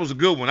 That was a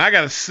good one. I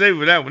got to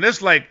savor that one.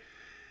 That's like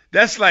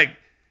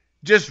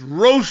just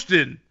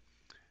roasting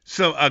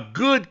a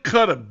good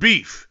cut of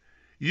beef.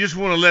 You just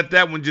want to let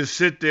that one just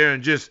sit there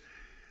and just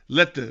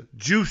let the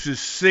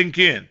juices sink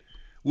in.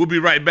 We'll be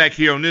right back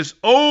here on this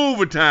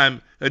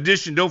overtime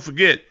edition. Don't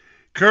forget,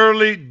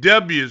 Curly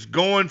W's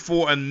going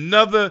for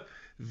another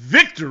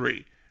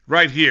victory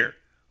right here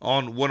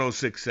on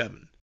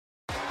 106.7.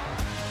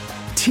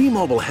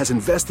 T-Mobile has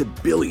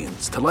invested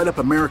billions to light up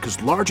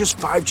America's largest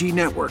 5G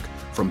network,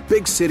 from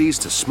big cities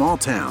to small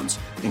towns,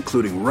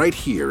 including right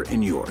here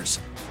in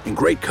yours. And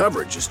great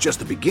coverage is just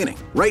the beginning.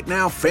 Right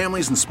now,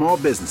 families and small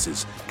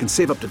businesses can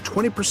save up to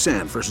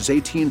 20% versus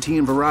AT&T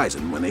and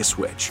Verizon when they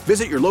switch.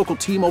 Visit your local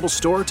T-Mobile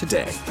store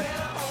today.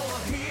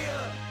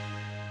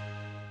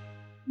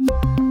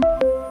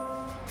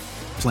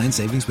 Plan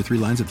savings with 3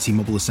 lines of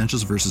T-Mobile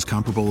Essentials versus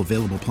comparable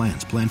available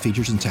plans. Plan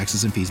features and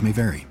taxes and fees may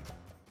vary.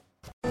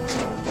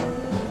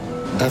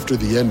 After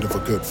the end of a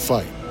good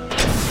fight,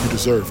 you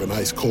deserve an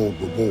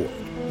ice-cold reward.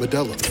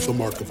 Modelo is the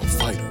mark of a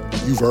fighter.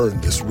 You've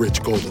earned this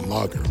rich golden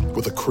lager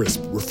with a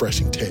crisp,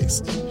 refreshing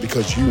taste.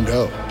 Because you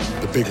know,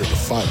 the bigger the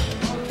fight,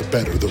 the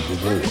better the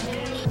reward.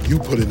 You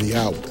put in the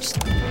hours,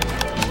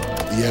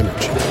 the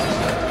energy,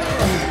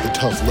 the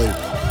tough labor.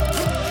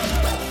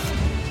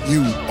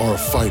 You are a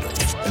fighter,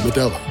 and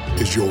Modelo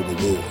is your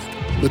reward.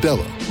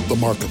 Modelo, the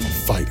mark of a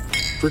fighter.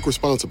 Drink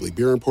responsibly.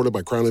 Beer imported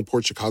by Crown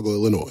Imports, Chicago,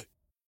 Illinois.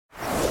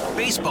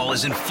 Baseball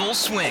is in full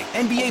swing.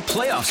 NBA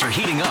playoffs are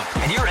heating up,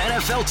 and your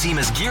NFL team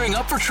is gearing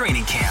up for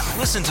training camp.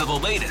 Listen to the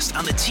latest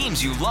on the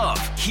teams you love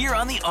here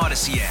on the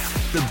Odyssey app.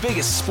 The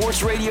biggest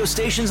sports radio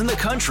stations in the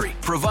country,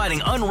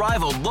 providing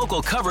unrivaled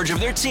local coverage of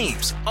their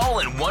teams, all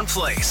in one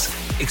place.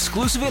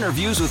 Exclusive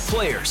interviews with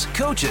players,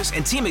 coaches,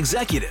 and team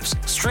executives,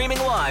 streaming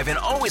live and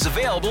always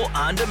available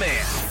on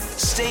demand.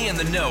 Stay in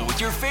the know with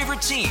your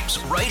favorite teams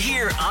right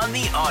here on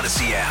the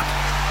Odyssey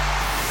app.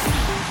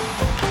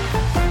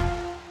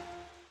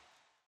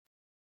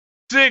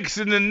 6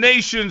 in the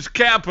nation's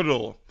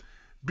capital.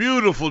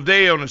 Beautiful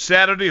day on a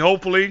Saturday.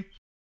 Hopefully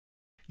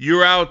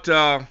you're out,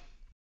 a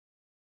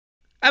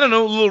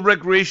little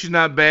recreation,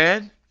 not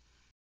bad.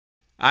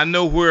 I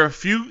know where a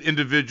few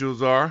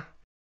individuals are.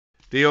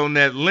 They on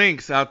that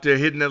links out there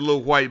hitting that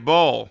little white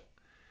ball.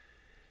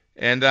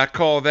 And I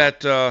call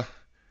that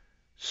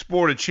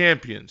Sport of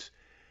Champions.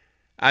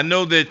 I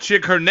know that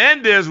Chick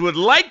Hernandez would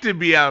like to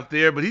be out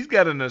there, but he's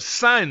got an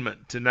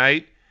assignment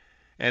tonight,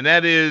 and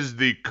that is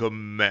the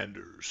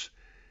Commanders.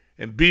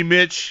 And B.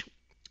 Mitch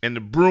and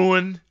the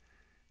Bruin,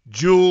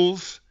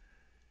 Jules,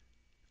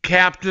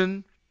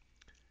 Captain,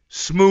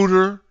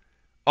 Smooter,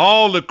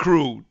 all the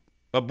crew,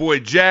 my boy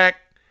Jack,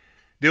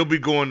 they'll be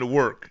going to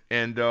work.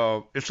 And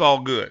it's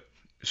all good.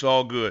 It's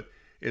all good.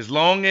 As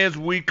long as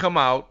we come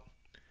out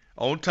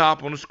on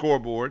top on the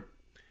scoreboard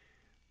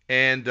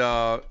and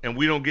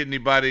we don't get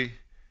anybody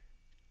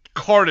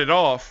carted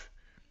off,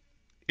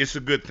 it's a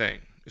good thing.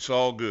 It's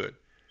all good.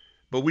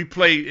 But we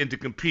play and to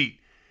compete.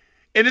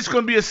 And it's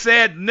going to be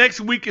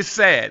next week is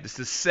sad. It's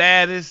the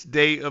saddest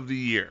day of the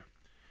year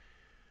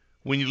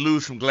when you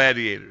lose some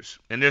gladiators.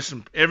 And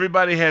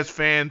everybody has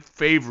fan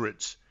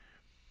favorites.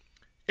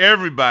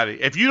 Everybody.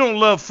 If you don't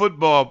love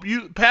football,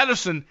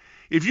 Patterson,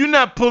 if you're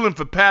not pulling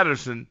for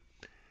Patterson,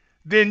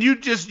 then you're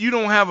just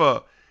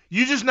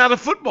not a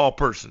football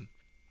person.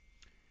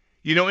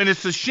 And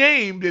it's a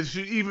shame that it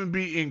should even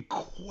be in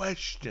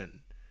question.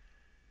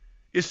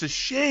 It's a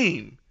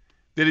shame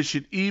that it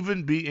should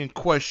even be in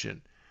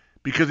question.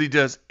 Because he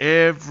does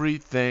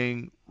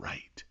everything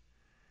right.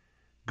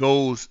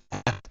 Goes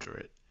after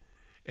it.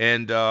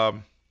 And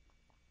but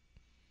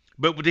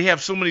they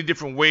have so many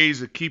different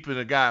ways of keeping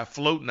a guy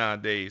afloat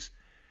nowadays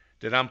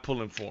that I'm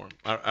pulling for him.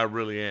 I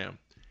really am.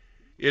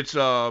 It's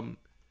are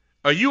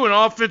you an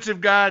offensive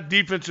guy,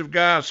 defensive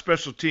guy, or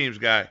special teams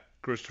guy,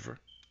 Christopher?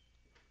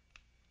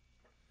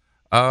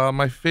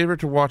 My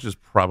favorite to watch is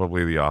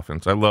probably the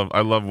offense. I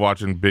love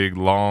watching big,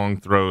 long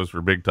throws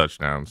for big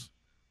touchdowns.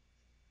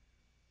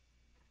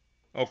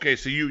 Okay,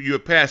 so you're a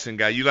passing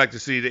guy. You like to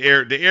see the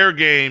air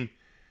game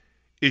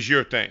is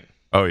your thing.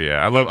 Oh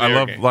yeah, I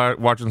love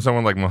watching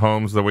someone like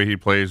Mahomes. The way he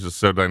plays is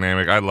so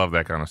dynamic. I love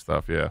that kind of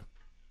stuff. Yeah.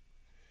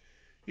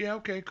 Yeah.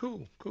 Okay.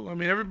 Cool. I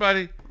mean,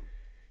 everybody.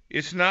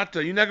 It's not.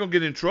 You're not gonna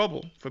get in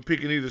trouble for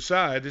picking either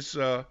side. It's.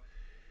 What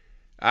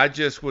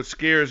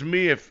scares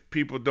me if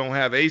people don't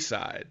have a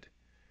side.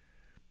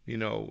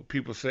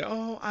 People say,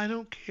 "Oh, I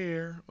don't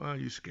care." Well,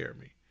 you scare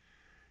me.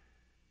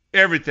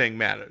 Everything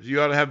matters.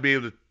 You ought to be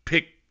able to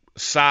pick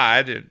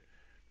side, and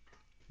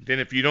then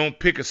if you don't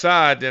pick a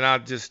side, then I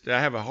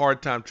have a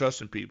hard time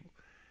trusting people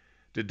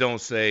that don't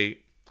say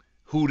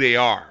who they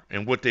are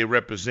and what they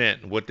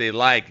represent and what they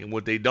like and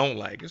what they don't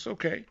like. It's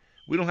okay.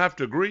 We don't have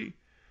to agree,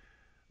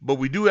 but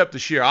we do have to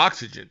share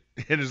oxygen.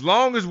 And as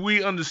long as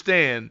we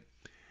understand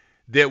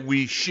that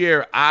we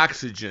share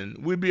oxygen,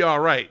 we'll be all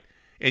right.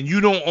 And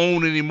you don't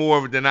own any more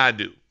of it than I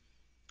do.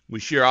 We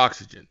share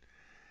oxygen,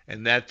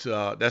 and that's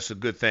a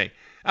good thing.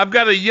 I've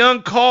got a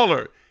young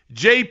caller,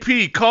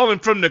 JP, calling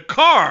from the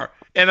car,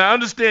 and I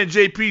understand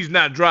JP's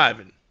not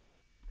driving.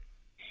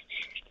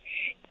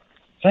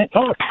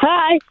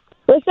 Hi,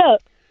 what's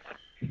up?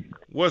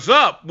 What's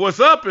up? What's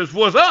up is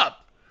what's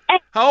up. Hey.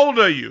 How old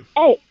are you?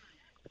 Hey,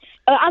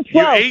 I'm 12.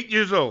 You're 8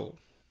 years old.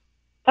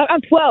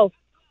 I'm 12.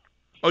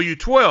 Oh, you're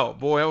 12.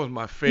 Boy, that was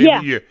my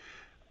favorite year.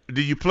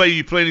 Do you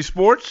play any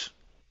sports?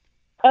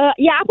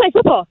 Yeah, I play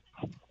football.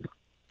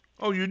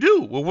 Oh, you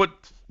do? Well,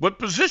 what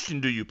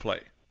position do you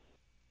play?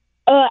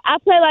 I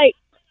play like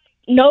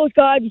nose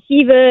guard,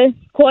 receiver,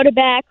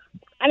 quarterback.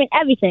 I mean,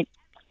 everything.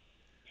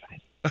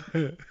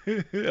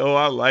 Oh,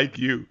 I like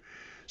you.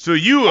 So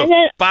you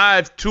a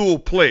 5-tool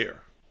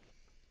player.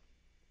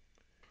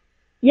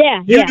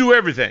 Yeah. You do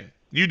everything.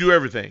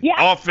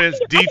 Yeah, offense,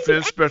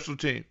 defense, special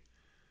team.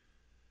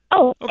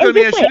 Oh, okay, let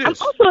me ask you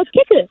this.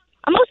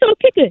 I'm also a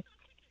kicker.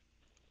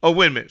 Oh,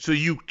 wait a minute. So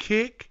you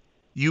kick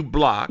you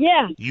block,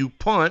 Yeah. you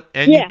punt,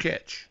 and you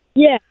catch.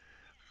 Yeah.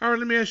 All right,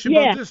 let me ask you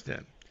about this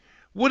then.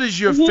 What is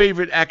your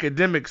favorite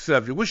academic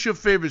subject? What's your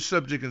favorite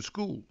subject in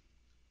school?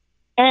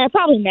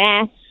 Probably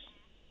math.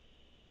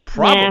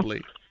 Probably.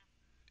 Math.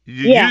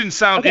 You didn't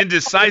sound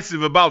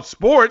indecisive about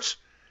sports,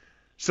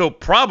 so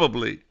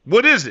probably.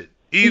 What is it?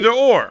 Either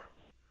or.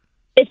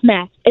 It's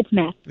math. It's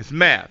math. It's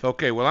math.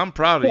 Okay, well, I'm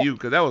proud of you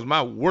because that was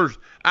my worst.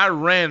 I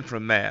ran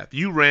from math.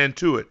 You ran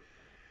to it.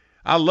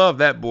 I love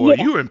that, boy.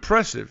 Yeah. You're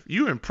impressive.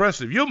 You're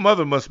impressive. Your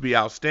mother must be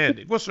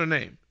outstanding. What's her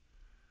name?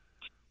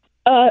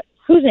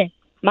 Whose name?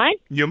 Mine?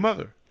 Your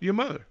mother. Your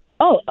mother.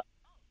 Oh,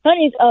 her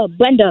name's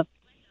Brenda.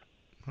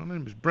 Her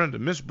name is Brenda.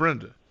 Miss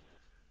Brenda.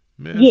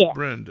 Miss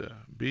Brenda.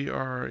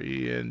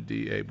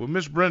 Brenda. Well,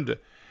 Miss Brenda,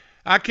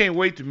 I can't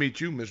wait to meet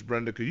you, Miss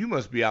Brenda, because you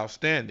must be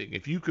outstanding.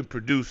 If you could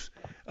produce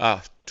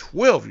a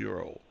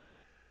 12-year-old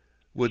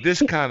with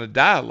this kind of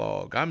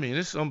dialogue, I mean,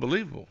 it's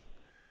unbelievable.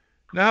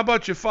 Now, how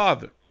about your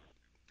father?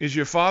 Is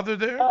your father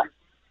there?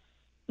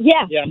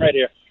 Yeah. Yeah, I'm right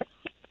here.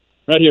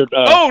 Right here.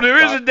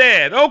 There is a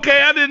dad.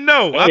 Okay, I didn't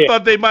know. I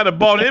thought they might have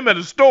bought him at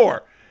a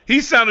store. He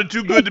sounded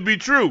too good to be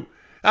true.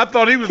 I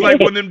thought he was like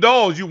one of them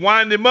dolls. You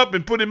wind him up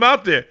and put him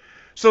out there.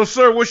 So,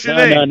 sir, what's your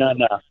name? No.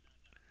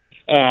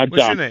 What's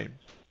John. your name?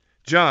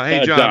 John.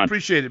 Hey, John, I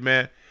appreciate it,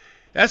 man.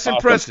 That's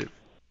impressive.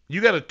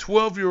 You got a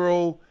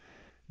 12-year-old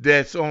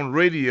that's on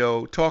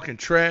radio talking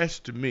trash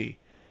to me,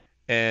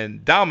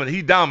 and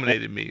he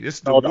dominated me.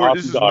 This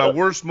is my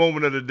worst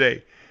moment of the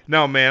day.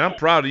 No, man, I'm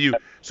proud of you.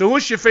 So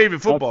what's your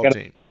favorite football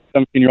team?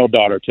 17-year-old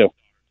daughter, too.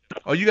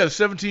 Oh, you got a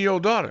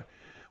 17-year-old daughter.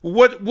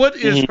 What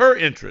is her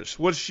interest?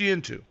 What's she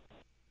into?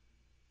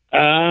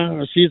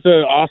 She's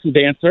an awesome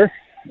dancer.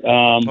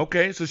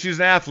 Okay, so she's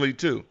an athlete,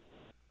 too.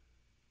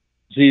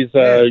 She's,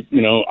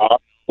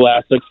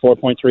 scholastic,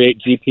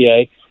 4.38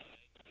 GPA.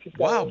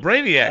 Wow,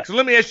 brainiac. So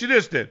let me ask you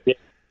this then.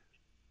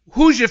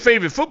 Who's your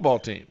favorite football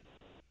team?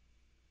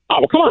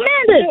 Oh, come on.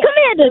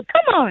 Commanders,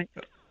 come on.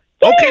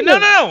 Okay,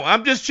 no.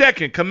 I'm just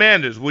checking.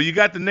 Commanders. Well, you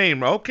got the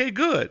name right. Okay,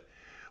 good.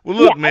 Well,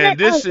 look, man,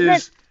 this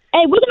is...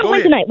 Hey, we're going to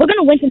win tonight. We're going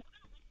to win tonight.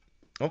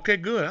 Okay,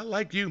 good. I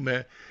like you,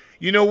 man.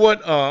 You know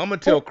what? I'm going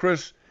to tell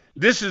Chris,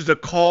 this is the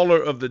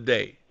caller of the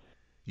day.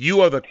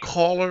 You are the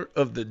caller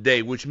of the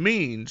day, which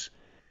means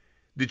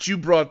that you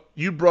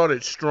brought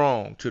it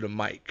strong to the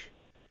mic.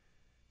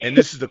 And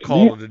this is the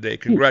call of the day.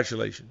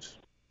 Congratulations.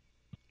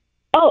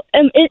 Oh,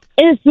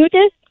 is Smoot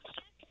there?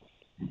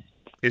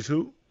 Is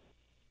who?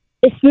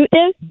 Is Smoot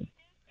there?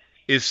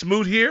 Is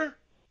Smoot here?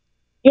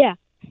 Yeah.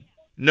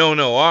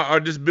 No.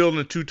 This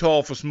building is too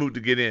tall for Smoot to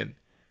get in.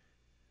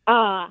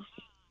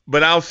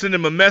 But I'll send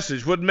him a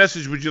message. What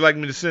message would you like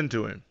me to send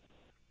to him?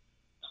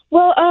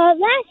 Well,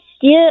 last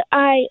year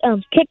I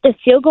kicked a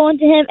field goal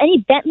into him, and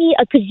he bet me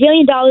 $1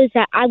 gazillion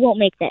that I won't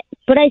make that,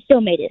 but I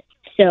still made it.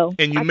 So.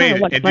 And you made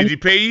it. And did he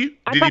pay you?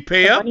 Did he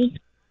pay up? Did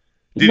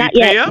he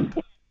pay up?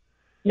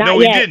 No,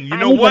 he didn't. You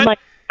know what?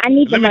 I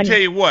need the money. Let me tell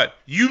you what.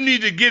 You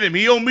need to get him.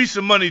 He owed me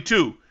some money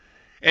too,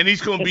 and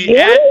he's going to be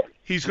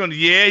he's going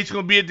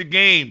to be at the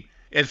game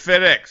at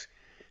FedEx.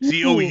 So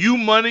he owes you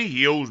money.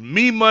 He owes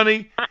me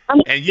money.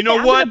 And you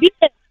know what? I'm going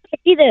to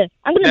be there.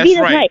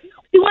 Tonight.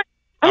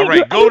 All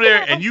right, go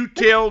there and you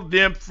tell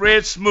them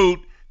Fred Smoot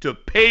to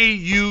pay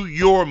you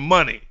your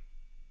money.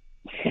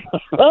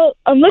 Well,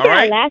 I'm looking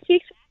at last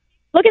week's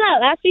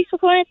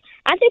performance.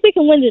 I think we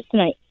can win this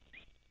tonight.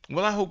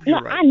 Well, I hope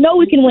you're right. I know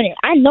we can win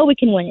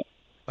it.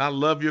 I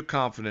love your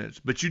confidence,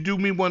 but you do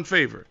me one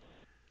favor.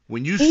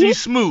 When you see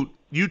Smoot,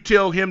 you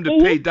tell him to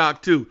pay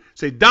Doc too.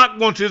 Say Doc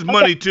wants his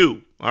money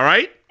too. All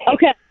right?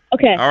 Okay.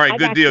 All right,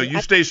 good deal.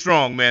 You stay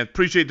strong, man.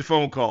 Appreciate the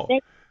phone call.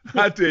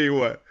 I tell you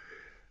what.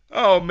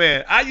 Oh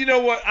man, you know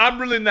what?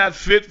 I'm really not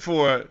fit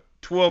for a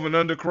 12 and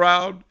under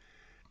crowd.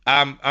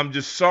 I'm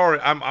just sorry.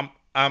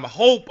 I'm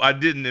hope I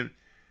didn't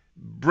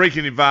break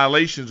any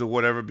violations or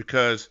whatever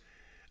because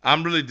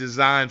I'm really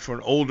designed for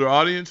an older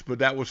audience. But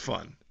that was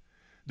fun.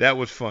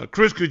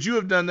 Chris, could you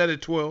have done that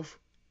at 12?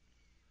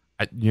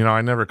 I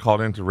never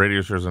called into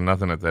radio shows or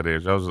nothing at that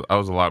age. I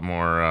was a lot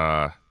more,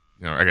 I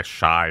guess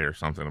shy or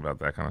something about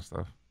that kind of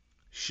stuff.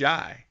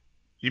 Shy?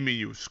 You mean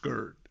you were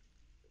scared?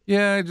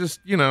 Yeah, I just,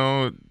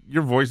 your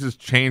voice is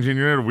changing.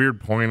 You're at a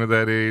weird point at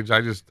that age. I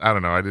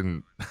don't know.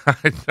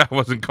 I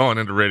wasn't calling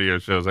into radio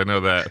shows. I know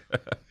that.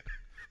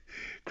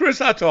 Chris,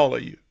 how tall are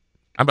you?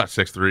 I'm about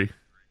 6'3".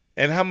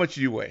 And how much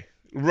do you weigh?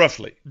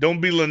 Roughly. Don't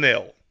be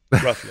Linnell.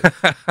 Roughly.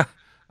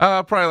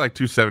 Probably like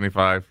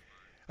 275.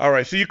 All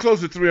right, so you're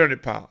close to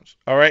 300 pounds.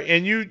 All right,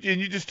 and you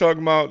just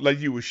talking about like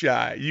you were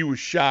shy. You were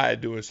shy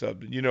doing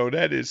something.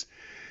 That is,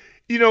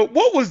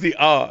 what was the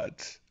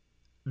odds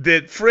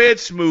that Fred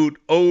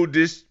Smoot owed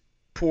this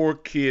poor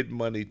kid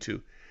money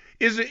to?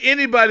 Is there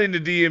anybody in the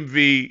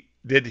DMV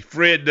that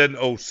Fred doesn't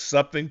owe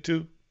something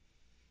to?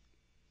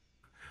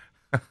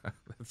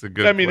 That's a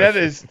good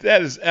question.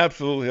 that is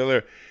absolutely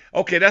hilarious.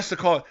 Okay, that's the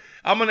call.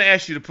 I'm going to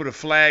ask you to put a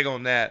flag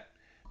on that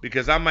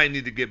because I might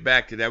need to get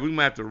back to that. We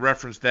might have to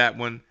reference that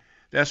one.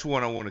 That's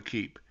one I want to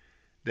keep.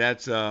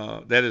 That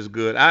is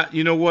good.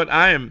 You know what?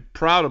 I am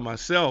proud of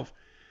myself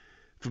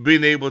for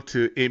being able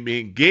to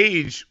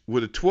engage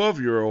with a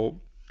 12-year-old,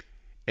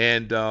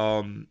 and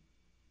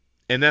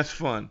that's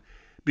fun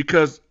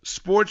because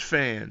sports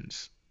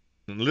fans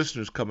and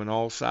listeners come in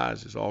all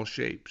sizes, all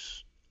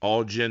shapes,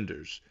 all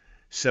genders.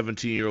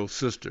 17-year-old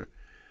sister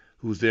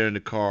who's there in the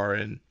car,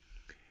 and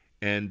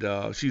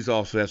she's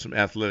also had some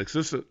athletics.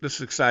 This is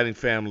an exciting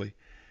family,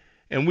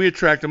 and we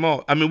attract them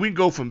all. I mean, we can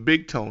go from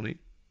Big Tony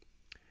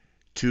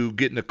to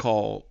getting a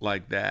call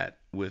like that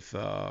with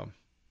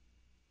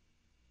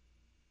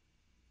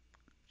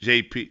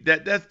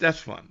JP. That's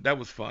fun. That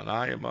was fun.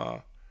 I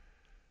am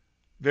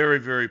very,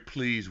 very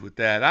pleased with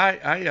that.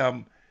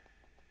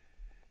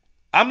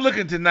 I'm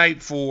looking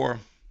tonight for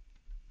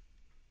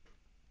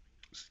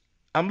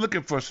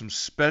some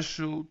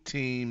special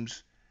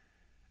teams,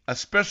 a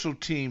special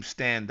team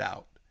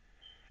standout.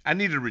 I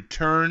need a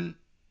return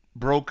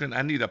broken.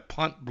 I need a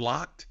punt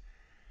blocked.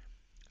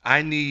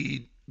 I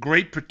need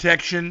great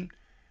protection.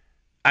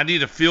 I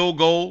need a field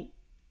goal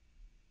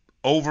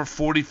over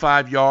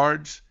 45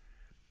 yards.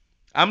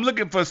 I'm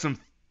looking for some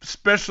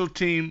special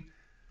team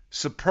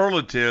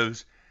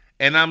superlatives,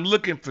 and I'm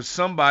looking for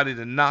somebody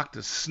to knock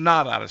the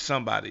snot out of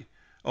somebody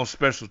on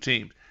special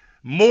teams.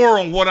 More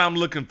on what I'm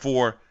looking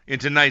for in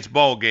tonight's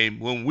ball game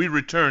when we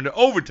return to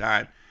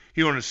overtime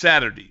here on a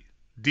Saturday,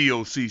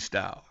 DOC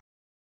style.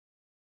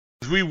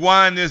 As we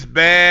wind this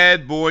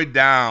bad boy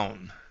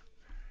down,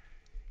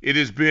 it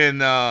has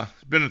been a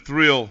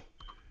thrill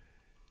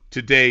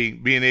today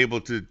being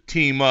able to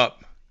team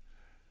up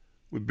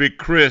with Big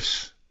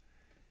Chris,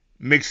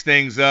 mix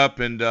things up,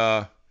 and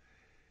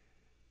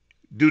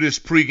do this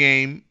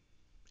pregame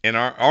and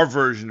our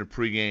version of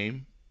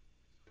pregame.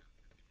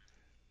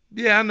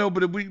 Yeah, I know,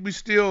 but we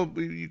still,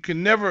 you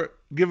can never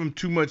give them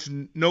too much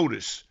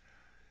notice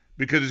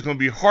because it's going to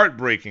be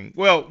heartbreaking.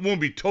 Well, it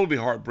won't be totally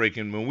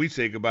heartbreaking when we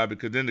say goodbye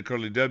because then the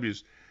Curly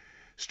W's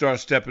start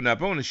stepping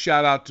up. I want to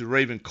shout out to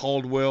Raven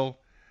Caldwell,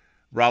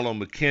 Rollo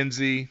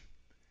McKenzie,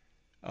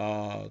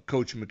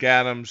 Coach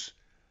McAdams.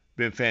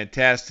 Been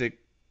fantastic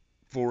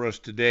for us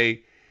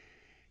today.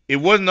 It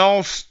wasn't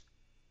all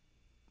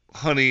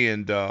honey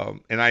and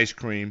ice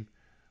cream.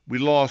 We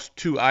lost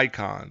two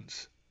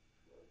icons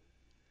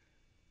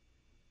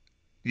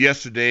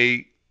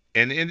yesterday,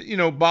 and you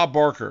know, Bob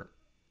Barker.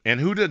 And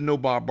who doesn't know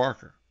Bob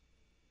Barker?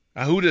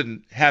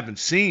 Who haven't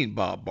seen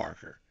Bob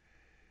Barker?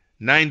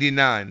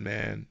 99,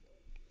 man.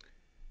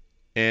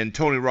 And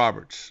Tony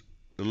Roberts,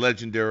 the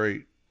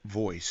legendary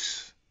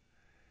voice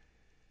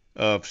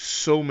of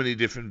so many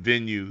different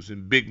venues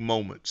and big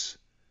moments.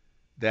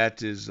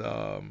 That is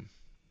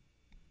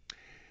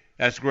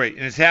that's great.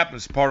 And it's happened.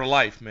 It's part of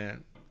life,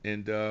 man.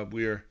 And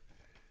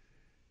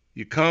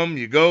you come,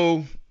 you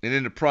go, and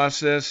in the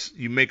process,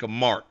 you make a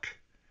mark.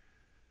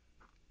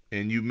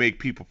 And you make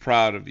people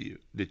proud of you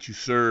that you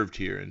served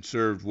here and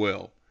served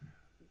well.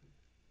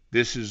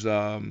 This is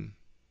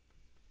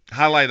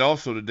highlight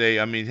also today.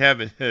 I mean,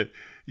 having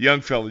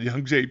young fella,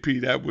 young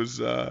JP, that was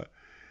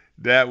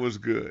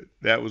good.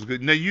 That was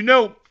good. Now you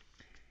know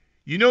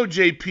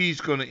JP's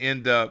going to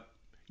end up.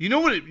 You know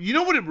what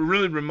it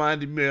really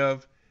reminded me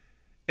of,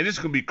 and it's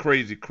going to be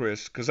crazy,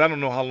 Chris, because I don't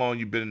know how long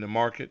you've been in the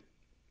market.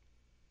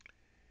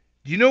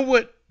 Do you know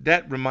what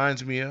that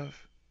reminds me of?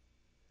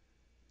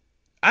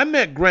 I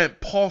met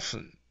Grant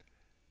Paulson.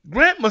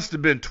 Grant must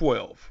have been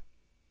 12.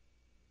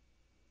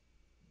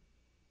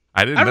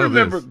 I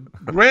remember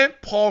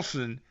Grant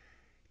Paulson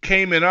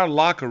came in our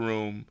locker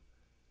room.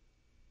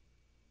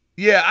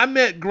 Yeah, I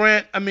met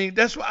Grant. I mean,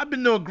 that's why I've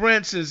been knowing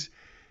Grant since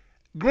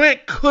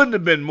Grant couldn't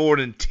have been more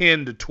than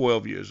 10 to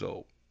 12 years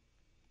old.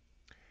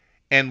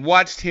 And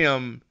watched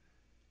him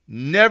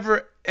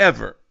never,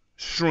 ever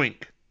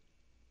shrink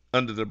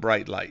under the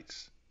bright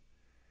lights.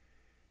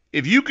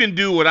 If you can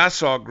do what I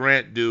saw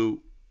Grant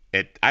do,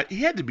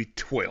 he had to be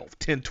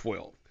 10,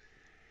 12.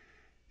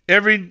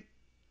 Every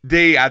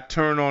day I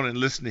turn on and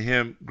listen to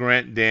him,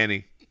 Grant and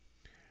Danny,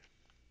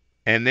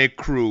 and their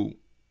crew.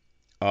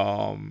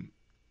 I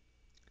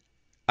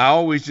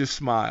always just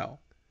smile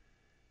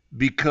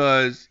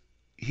because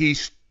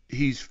he's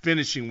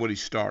finishing what he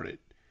started.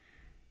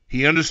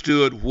 He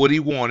understood what he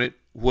wanted,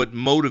 what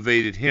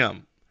motivated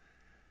him.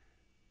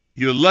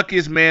 You're the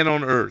luckiest man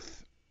on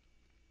earth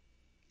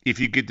if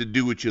you get to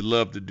do what you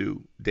love to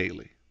do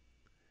daily.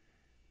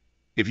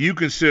 If you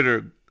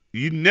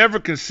never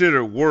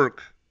consider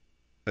work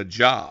a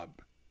job,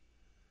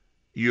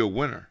 you're a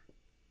winner.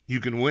 You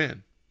can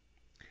win.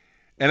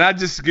 And I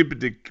just give it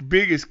the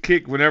biggest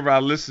kick whenever I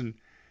listen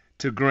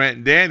to Grant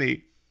and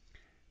Danny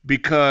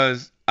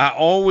because I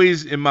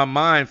always, in my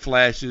mind,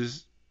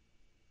 flashes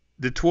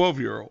the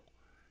 12-year-old.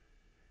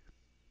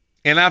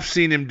 And I've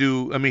seen him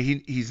do, I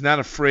mean, he's not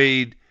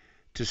afraid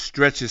to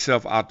stretch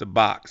himself out the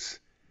box.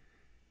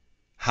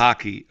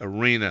 Hockey,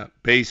 arena,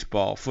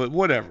 baseball, foot,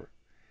 whatever.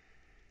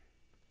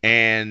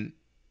 And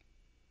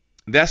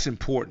that's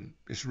important.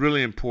 It's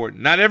really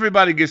important. Not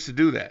everybody gets to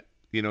do that.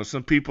 You know,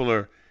 some people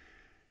are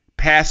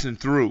passing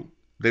through.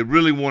 They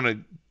really want to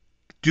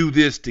do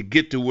this to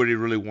get to where they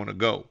really want to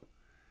go.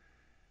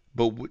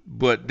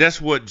 But that's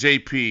what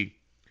JP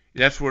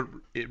That's what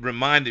it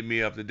reminded me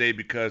of today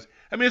because,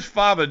 his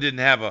father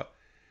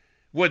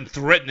wasn't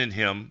threatening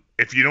him.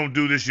 If you don't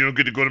do this, you don't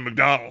get to go to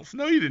McDonald's.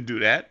 No, he didn't do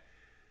that.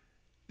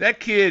 That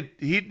kid,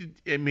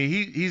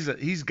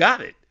 he's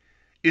got it.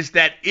 It's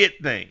that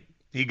it thing.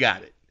 He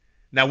got it.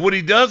 Now, what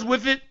he does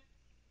with it,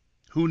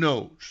 who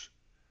knows?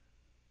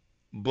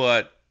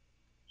 But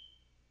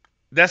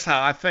that's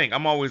how I think.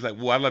 I'm always like,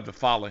 well, I'd love to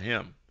follow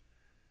him.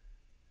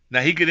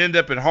 Now, he could end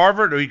up at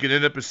Harvard or he could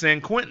end up at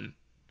San Quentin.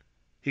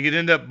 He could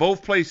end up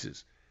both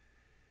places.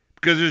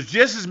 Because there's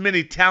just as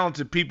many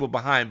talented people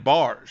behind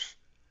bars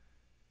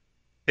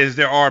as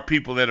there are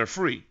people that are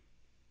free.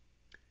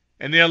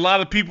 And there are a lot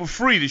of people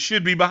free that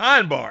should be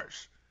behind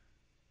bars.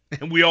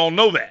 And we all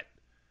know that.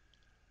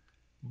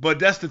 But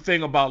that's the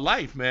thing about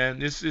life,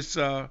 man. It's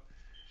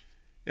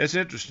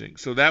interesting.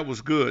 So that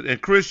was good.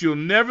 And Chris, you'll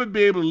never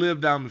be able to live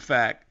down the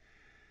fact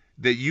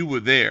that you were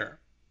there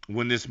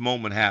when this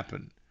moment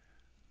happened,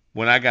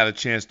 when I got a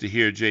chance to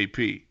hear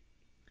JP.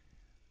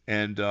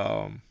 And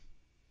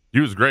he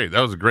was great.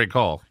 That was a great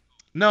call.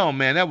 No,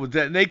 man, that was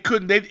that. They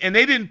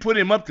didn't put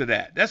him up to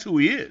that. That's who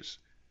he is.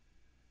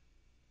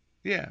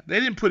 Yeah, they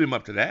didn't put him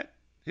up to that.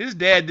 His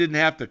dad didn't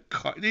have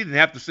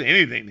to say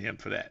anything to him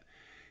for that.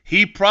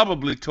 He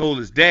probably told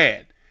his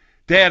dad,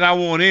 "Dad, I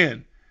want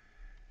in.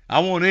 I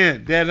want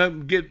in. Dad, I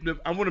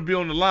want to be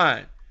on the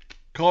line.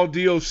 Call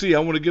DOC. I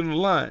want to get on the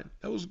line."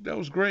 That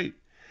was great.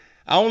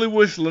 I only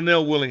wish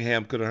Linnell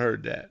Willingham could have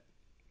heard that.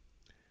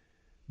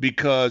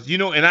 Because,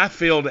 and I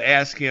failed to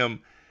ask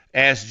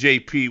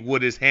JP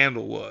what his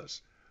handle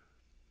was.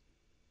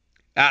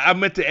 I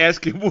meant to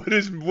ask him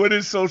what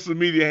his social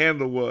media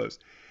handle was.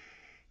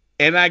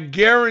 And I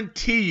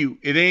guarantee you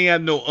it ain't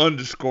got no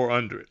underscore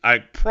under it. I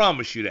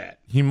promise you that.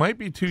 He might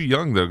be too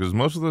young, though, because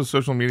most of those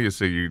social media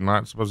say you're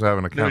not supposed to have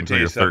an account until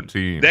you're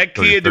 13. That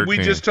kid that we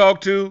just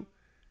talked to,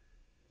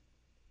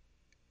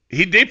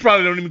 they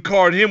probably don't even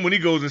card him when he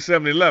goes to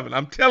 7-Eleven.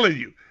 I'm telling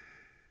you.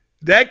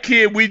 That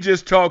kid we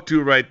just talked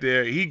to right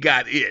there, he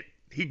got it.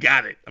 He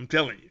got it. I'm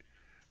telling you.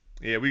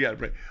 Yeah, we got a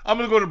break. I'm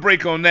going to go to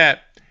break on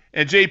that.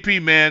 And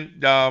JP,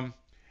 man,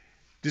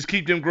 just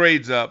keep them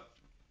grades up.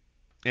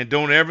 And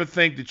don't ever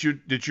think that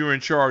you're in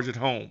charge at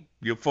home.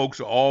 Your folks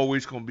are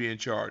always going to be in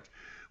charge.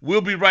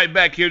 We'll be right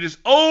back here, this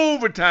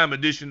overtime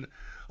edition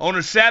on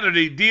a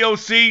Saturday.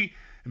 DOC,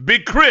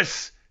 Big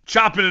Chris,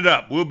 chopping it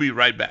up. We'll be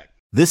right back.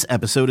 This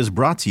episode is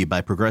brought to you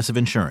by Progressive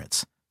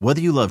Insurance.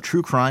 Whether you love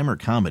true crime or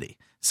comedy,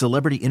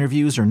 celebrity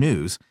interviews or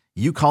news,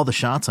 you call the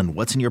shots on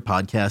what's in your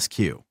podcast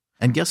queue.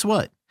 And guess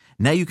what?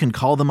 Now you can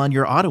call them on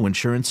your auto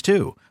insurance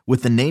too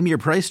with the Name Your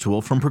Price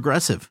tool from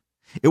Progressive.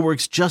 It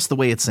works just the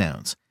way it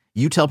sounds.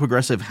 You tell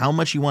Progressive how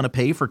much you want to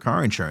pay for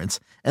car insurance,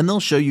 and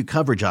they'll show you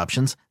coverage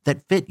options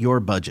that fit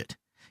your budget.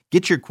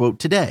 Get your quote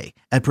today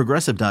at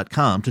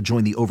Progressive.com to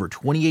join the over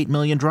 28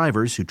 million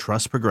drivers who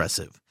trust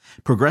Progressive.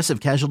 Progressive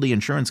Casualty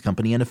Insurance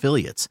Company and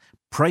Affiliates.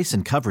 Price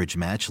and coverage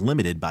match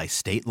limited by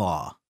state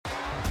law.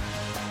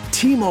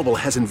 T-Mobile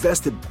has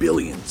invested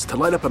billions to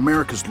light up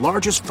America's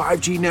largest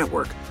 5G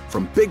network,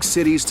 from big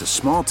cities to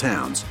small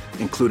towns,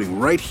 including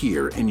right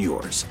here in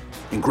yours.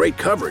 And great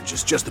coverage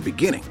is just the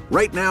beginning.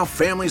 Right now,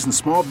 families and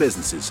small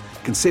businesses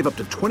can save up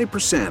to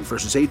 20%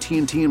 versus AT&T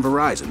and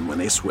Verizon when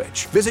they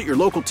switch. Visit your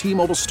local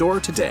T-Mobile store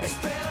today.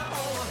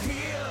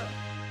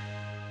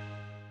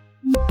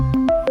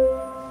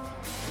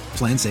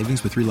 Plan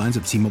savings with 3 lines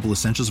of T-Mobile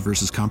Essentials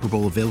versus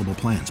comparable available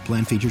plans.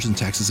 Plan features and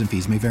taxes and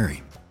fees may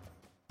vary.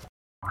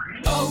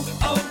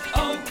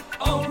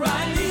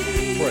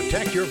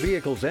 Protect your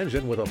vehicle's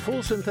engine with a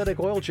full synthetic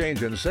oil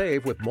change and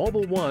save with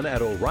Mobile One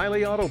at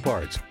O'Reilly Auto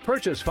Parts.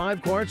 Purchase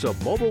 5 quarts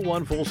of Mobile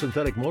One full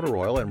synthetic motor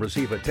oil and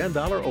receive a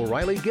 $10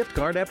 O'Reilly gift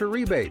card after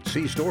rebate.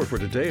 See store for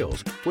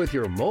details. With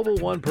your Mobile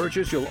One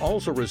purchase, you'll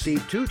also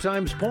receive 2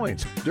 times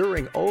points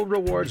during O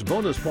Rewards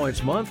Bonus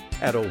Points Month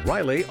at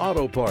O'Reilly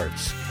Auto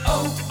Parts.